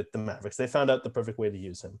with the Mavericks. They found out the perfect way to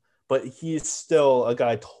use him. But he's still a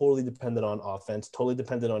guy totally dependent on offense, totally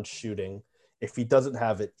dependent on shooting. If he doesn't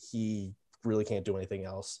have it, he really can't do anything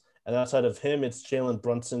else. And outside of him, it's Jalen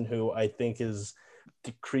Brunson, who I think is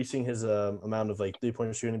decreasing his amount of like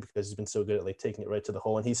 3-point shooting because he's been so good at like taking it right to the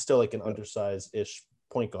hole, and he's still like an undersized-ish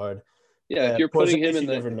point guard. Yeah, if you're putting him in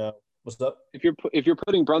never know. What's up? If you're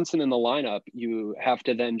putting Brunson in the lineup, you have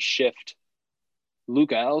to then shift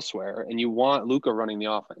Luka elsewhere, and you want Luka running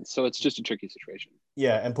the offense. So it's just a tricky situation.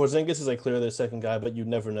 Yeah, and Porzingis is like clearly their second guy, but you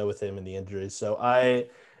never know with him in the injuries. So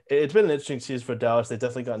it's been an interesting season for Dallas. They've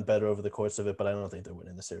definitely gotten better over the course of it, but I don't think they're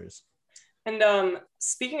winning the series. And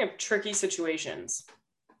speaking of tricky situations,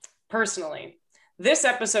 personally, this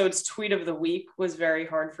episode's tweet of the week was very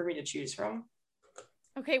hard for me to choose from.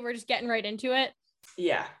 Okay, we're just getting right into it.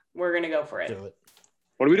 Yeah, we're gonna go for it. Do it.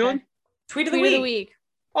 What are we doing? Tweet of Tweet the of week. the week.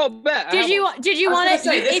 Oh, bet. Did you want to?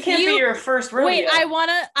 This can't be your first rodeo. Wait, I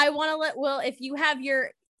wanna let Will. If you have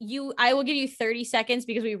I will give you 30 seconds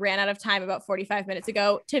because we ran out of time about 45 minutes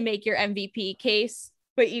ago to make your MVP case.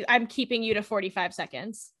 But I'm keeping you to 45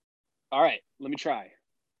 seconds. All right, let me try.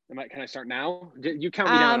 Can I start now? You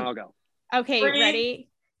count me down and I'll go. Okay, 3, ready?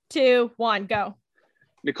 2, 1, go.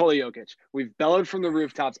 Nikola Jokic. We've bellowed from the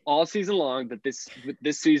rooftops all season long that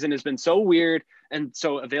this season has been so weird, and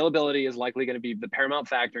so availability is likely going to be the paramount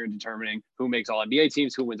factor in determining who makes all NBA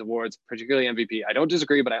teams, who wins awards, particularly MVP. I don't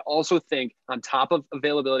disagree, but I also think on top of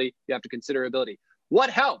availability, you have to consider ability. What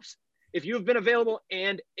helps if you have been available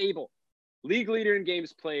and able? League leader in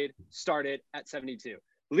games played started at 72.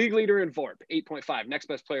 League leader in VORP, 8.5. Next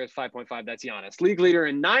best player is 5.5. That's Giannis. League leader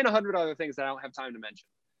in 900 other things that I don't have time to mention.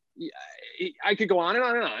 I could go on and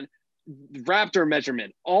on and on. Raptor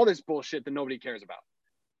measurement, all this bullshit that nobody cares about.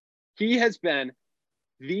 He has been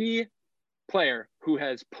the player who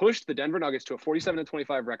has pushed the Denver Nuggets to a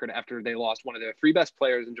 47-25 record after they lost one of their 3 best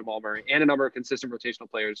players in Jamal Murray and a number of consistent rotational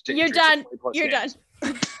players. You're done. You're games.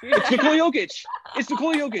 done. It's Nikola Jokic. It's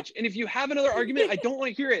Nikola Jokic. And if you have another argument, I don't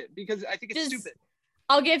want to hear it because I think it's stupid.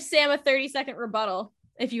 I'll give Sam a 30-second rebuttal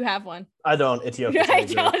if you have one. I don't. It's Jokic. I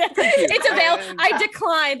don't. It's available.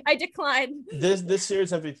 I decline.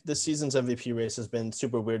 This season's MVP race has been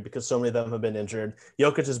super weird because so many of them have been injured.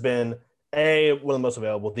 Jokic has been A, one of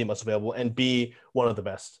the most available, and B, one of the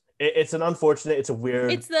best. It's an unfortunate. It's a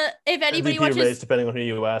weird. It's the if anybody MVP watches race, depending on who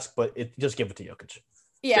you ask, but just give it to Jokic.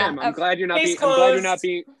 Yeah, Sam, I'm glad you're not being.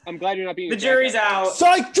 I'm glad you're not being. The jury's out.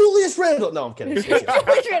 Psych, Julius Randle. No, I'm kidding.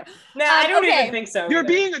 Nah, I don't even think so. You're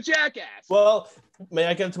being a jackass. Well, may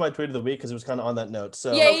I get into my tweet of the week because it was kind of on that note.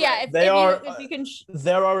 So Yeah. If you can.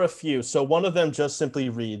 There are a few. So one of them just simply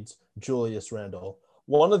reads Julius Randle.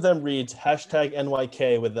 One of them reads hashtag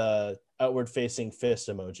NYK with a outward facing fist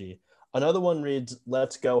emoji. Another one reads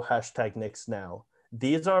let's go hashtag Knicks now.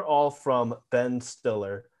 These are all from Ben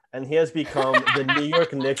Stiller. And he has become the New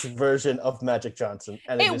York Knicks version of Magic Johnson.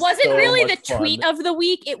 And it wasn't so really the tweet of the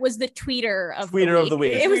week. It was the tweeter of the week.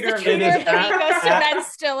 It was the tweeter of the week goes to Ben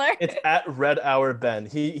Stiller. It's at Red Hour Ben.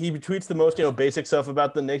 He tweets the most basic stuff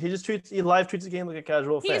about the Knicks. He live tweets the game like a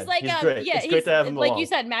casual fan. He's like, he's great. Yeah, it's great to have him like along. you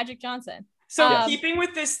said, Magic Johnson. So keeping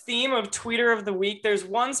with this theme of tweeter of the week, there's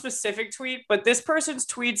one specific tweet, but this person's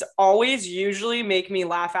tweets always usually make me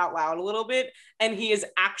laugh out loud a little bit. And he is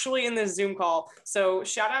actually in this Zoom call. So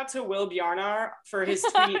shout out to Will Bjarnar for his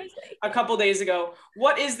tweet a couple days ago.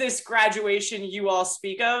 What is this graduation you all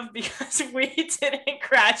speak of? Because we didn't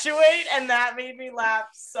graduate and that made me laugh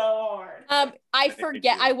so hard. I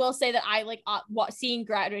forget. I will say that I like seeing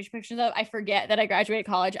graduation pictures of, I forget that I graduated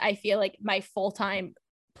college. I feel like my full-time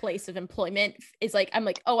place of employment is like, I'm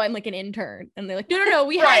like, oh, I'm like an intern. And they're like, no,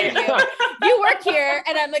 we hired you. You work here.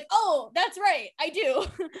 And I'm like, oh, that's right. I do.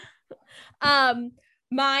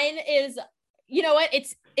 Mine is, you know what?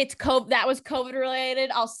 It's COVID. That was COVID related.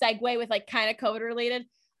 I'll segue with like kind of COVID related.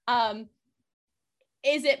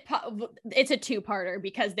 It's a two-parter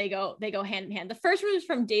because they go hand in hand. The first one is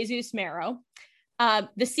from Jesus Mero. The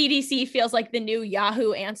CDC feels like the new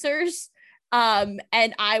Yahoo Answers. And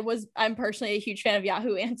I'm personally a huge fan of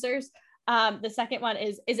Yahoo Answers. The second one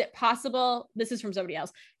is it possible, this is from somebody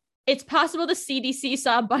else, it's possible the CDC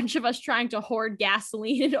saw a bunch of us trying to hoard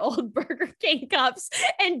gasoline in old Burger King cups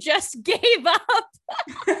and just gave up.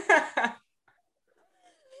 And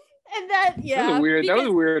that was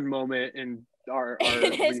a weird moment in our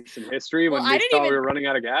recent history when we thought we were running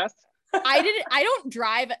out of gas. I don't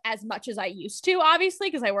drive as much as I used to, obviously,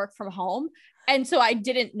 because I work from home. And so I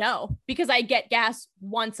didn't know because I get gas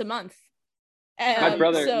once a month. My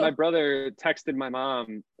brother texted my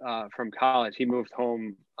mom from college. He moved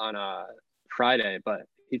home on a Friday, but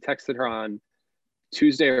he texted her on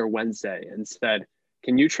Tuesday or Wednesday and said,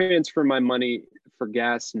 can you transfer my money for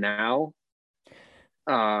gas now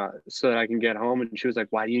so that I can get home? And she was like,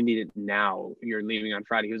 why do you need it now? You're leaving on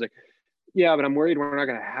Friday. He was like, yeah, but I'm worried we're not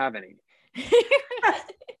going to have any.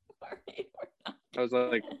 I was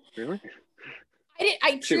like, really?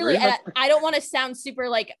 I truly, and I don't want to sound super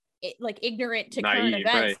like ignorant to current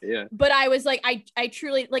events, right, yeah. But I was like, I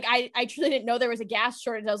truly didn't know there was a gas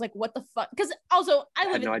shortage. I was like, what the fuck? Because also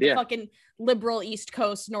I live in the fucking liberal East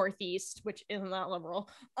Coast, Northeast, which isn't that liberal.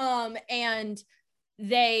 And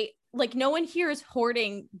they like no one here is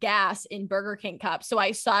hoarding gas in Burger King cups. So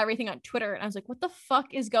I saw everything on Twitter and I was like, what the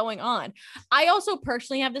fuck is going on? I also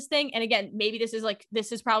personally have this thing. And again, maybe this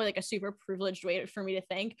is probably like a super privileged way for me to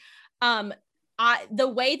think. The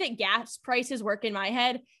way that gas prices work in my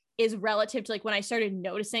head is relative to like when I started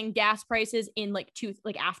noticing gas prices in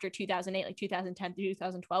after 2008, like 2010 through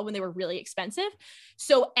 2012, when they were really expensive.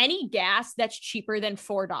 So any gas that's cheaper than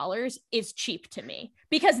 $4 is cheap to me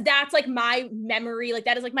because that's like my memory. Like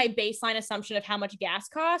that is like my baseline assumption of how much gas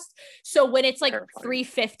costs. So when it's like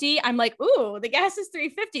 $3.50, I'm like, ooh, the gas is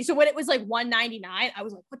 $3.50. So when it was like $1.99, I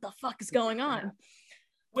was like, what the fuck is going on?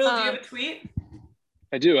 Will, do you have a tweet?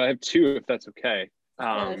 I do. I have two, if that's okay.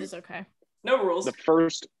 That is okay. No rules. The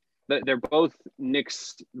first, they're both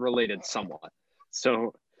Knicks related somewhat.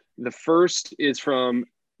 So the first is from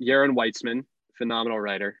Yaron Weitzman, phenomenal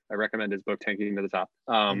writer. I recommend his book, Tanking to the Top.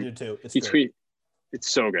 I do too.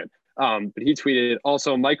 It's so good. But he tweeted,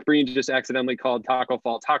 also, Mike Breen just accidentally called Taco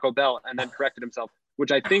Fall Taco Bell and then corrected himself,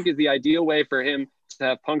 which I think is the ideal way for him to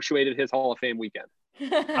have punctuated his Hall of Fame weekend.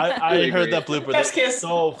 I heard that blooper. That's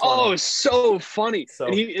so funny. Oh, so funny. So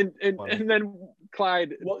and then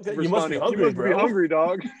Clyde you must be hungry, bro. Hungry,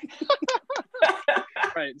 dog.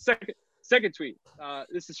 Right. Second tweet.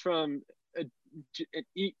 This is from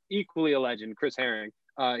equally a legend, Chris Herring.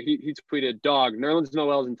 He tweeted, "Dog, Nerlens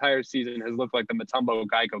Noel's entire season has looked like the Matumbo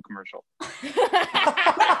Geico commercial."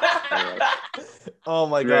 Oh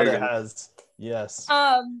my God, it has. Yes.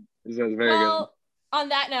 This was very good. On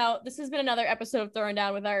that note, this has been another episode of Throwing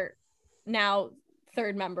Down with our now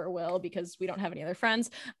third member, Will, because we don't have any other friends.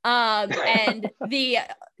 And the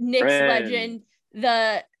Knicks legend,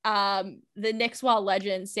 the Knicks Wall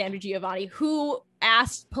legend, Sandra Giovanni, who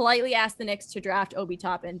politely asked the Knicks to draft Obi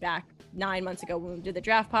Toppin back 9 months ago when we did the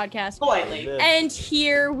draft podcast. Politely. And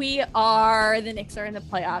here we are. The Knicks are in the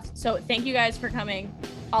playoffs. So thank you guys for coming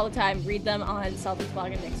all the time. Read them on Celtics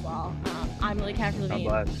Blog and Knicks Wall. I'm Lily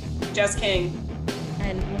Caffrey-Levine. Jess King.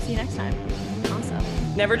 And we'll see you next time. Awesome.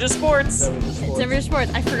 Never just sports. Never just It's sports. never just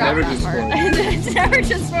sports. I forgot Never that just part. sports. It's never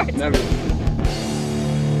just sports. Never.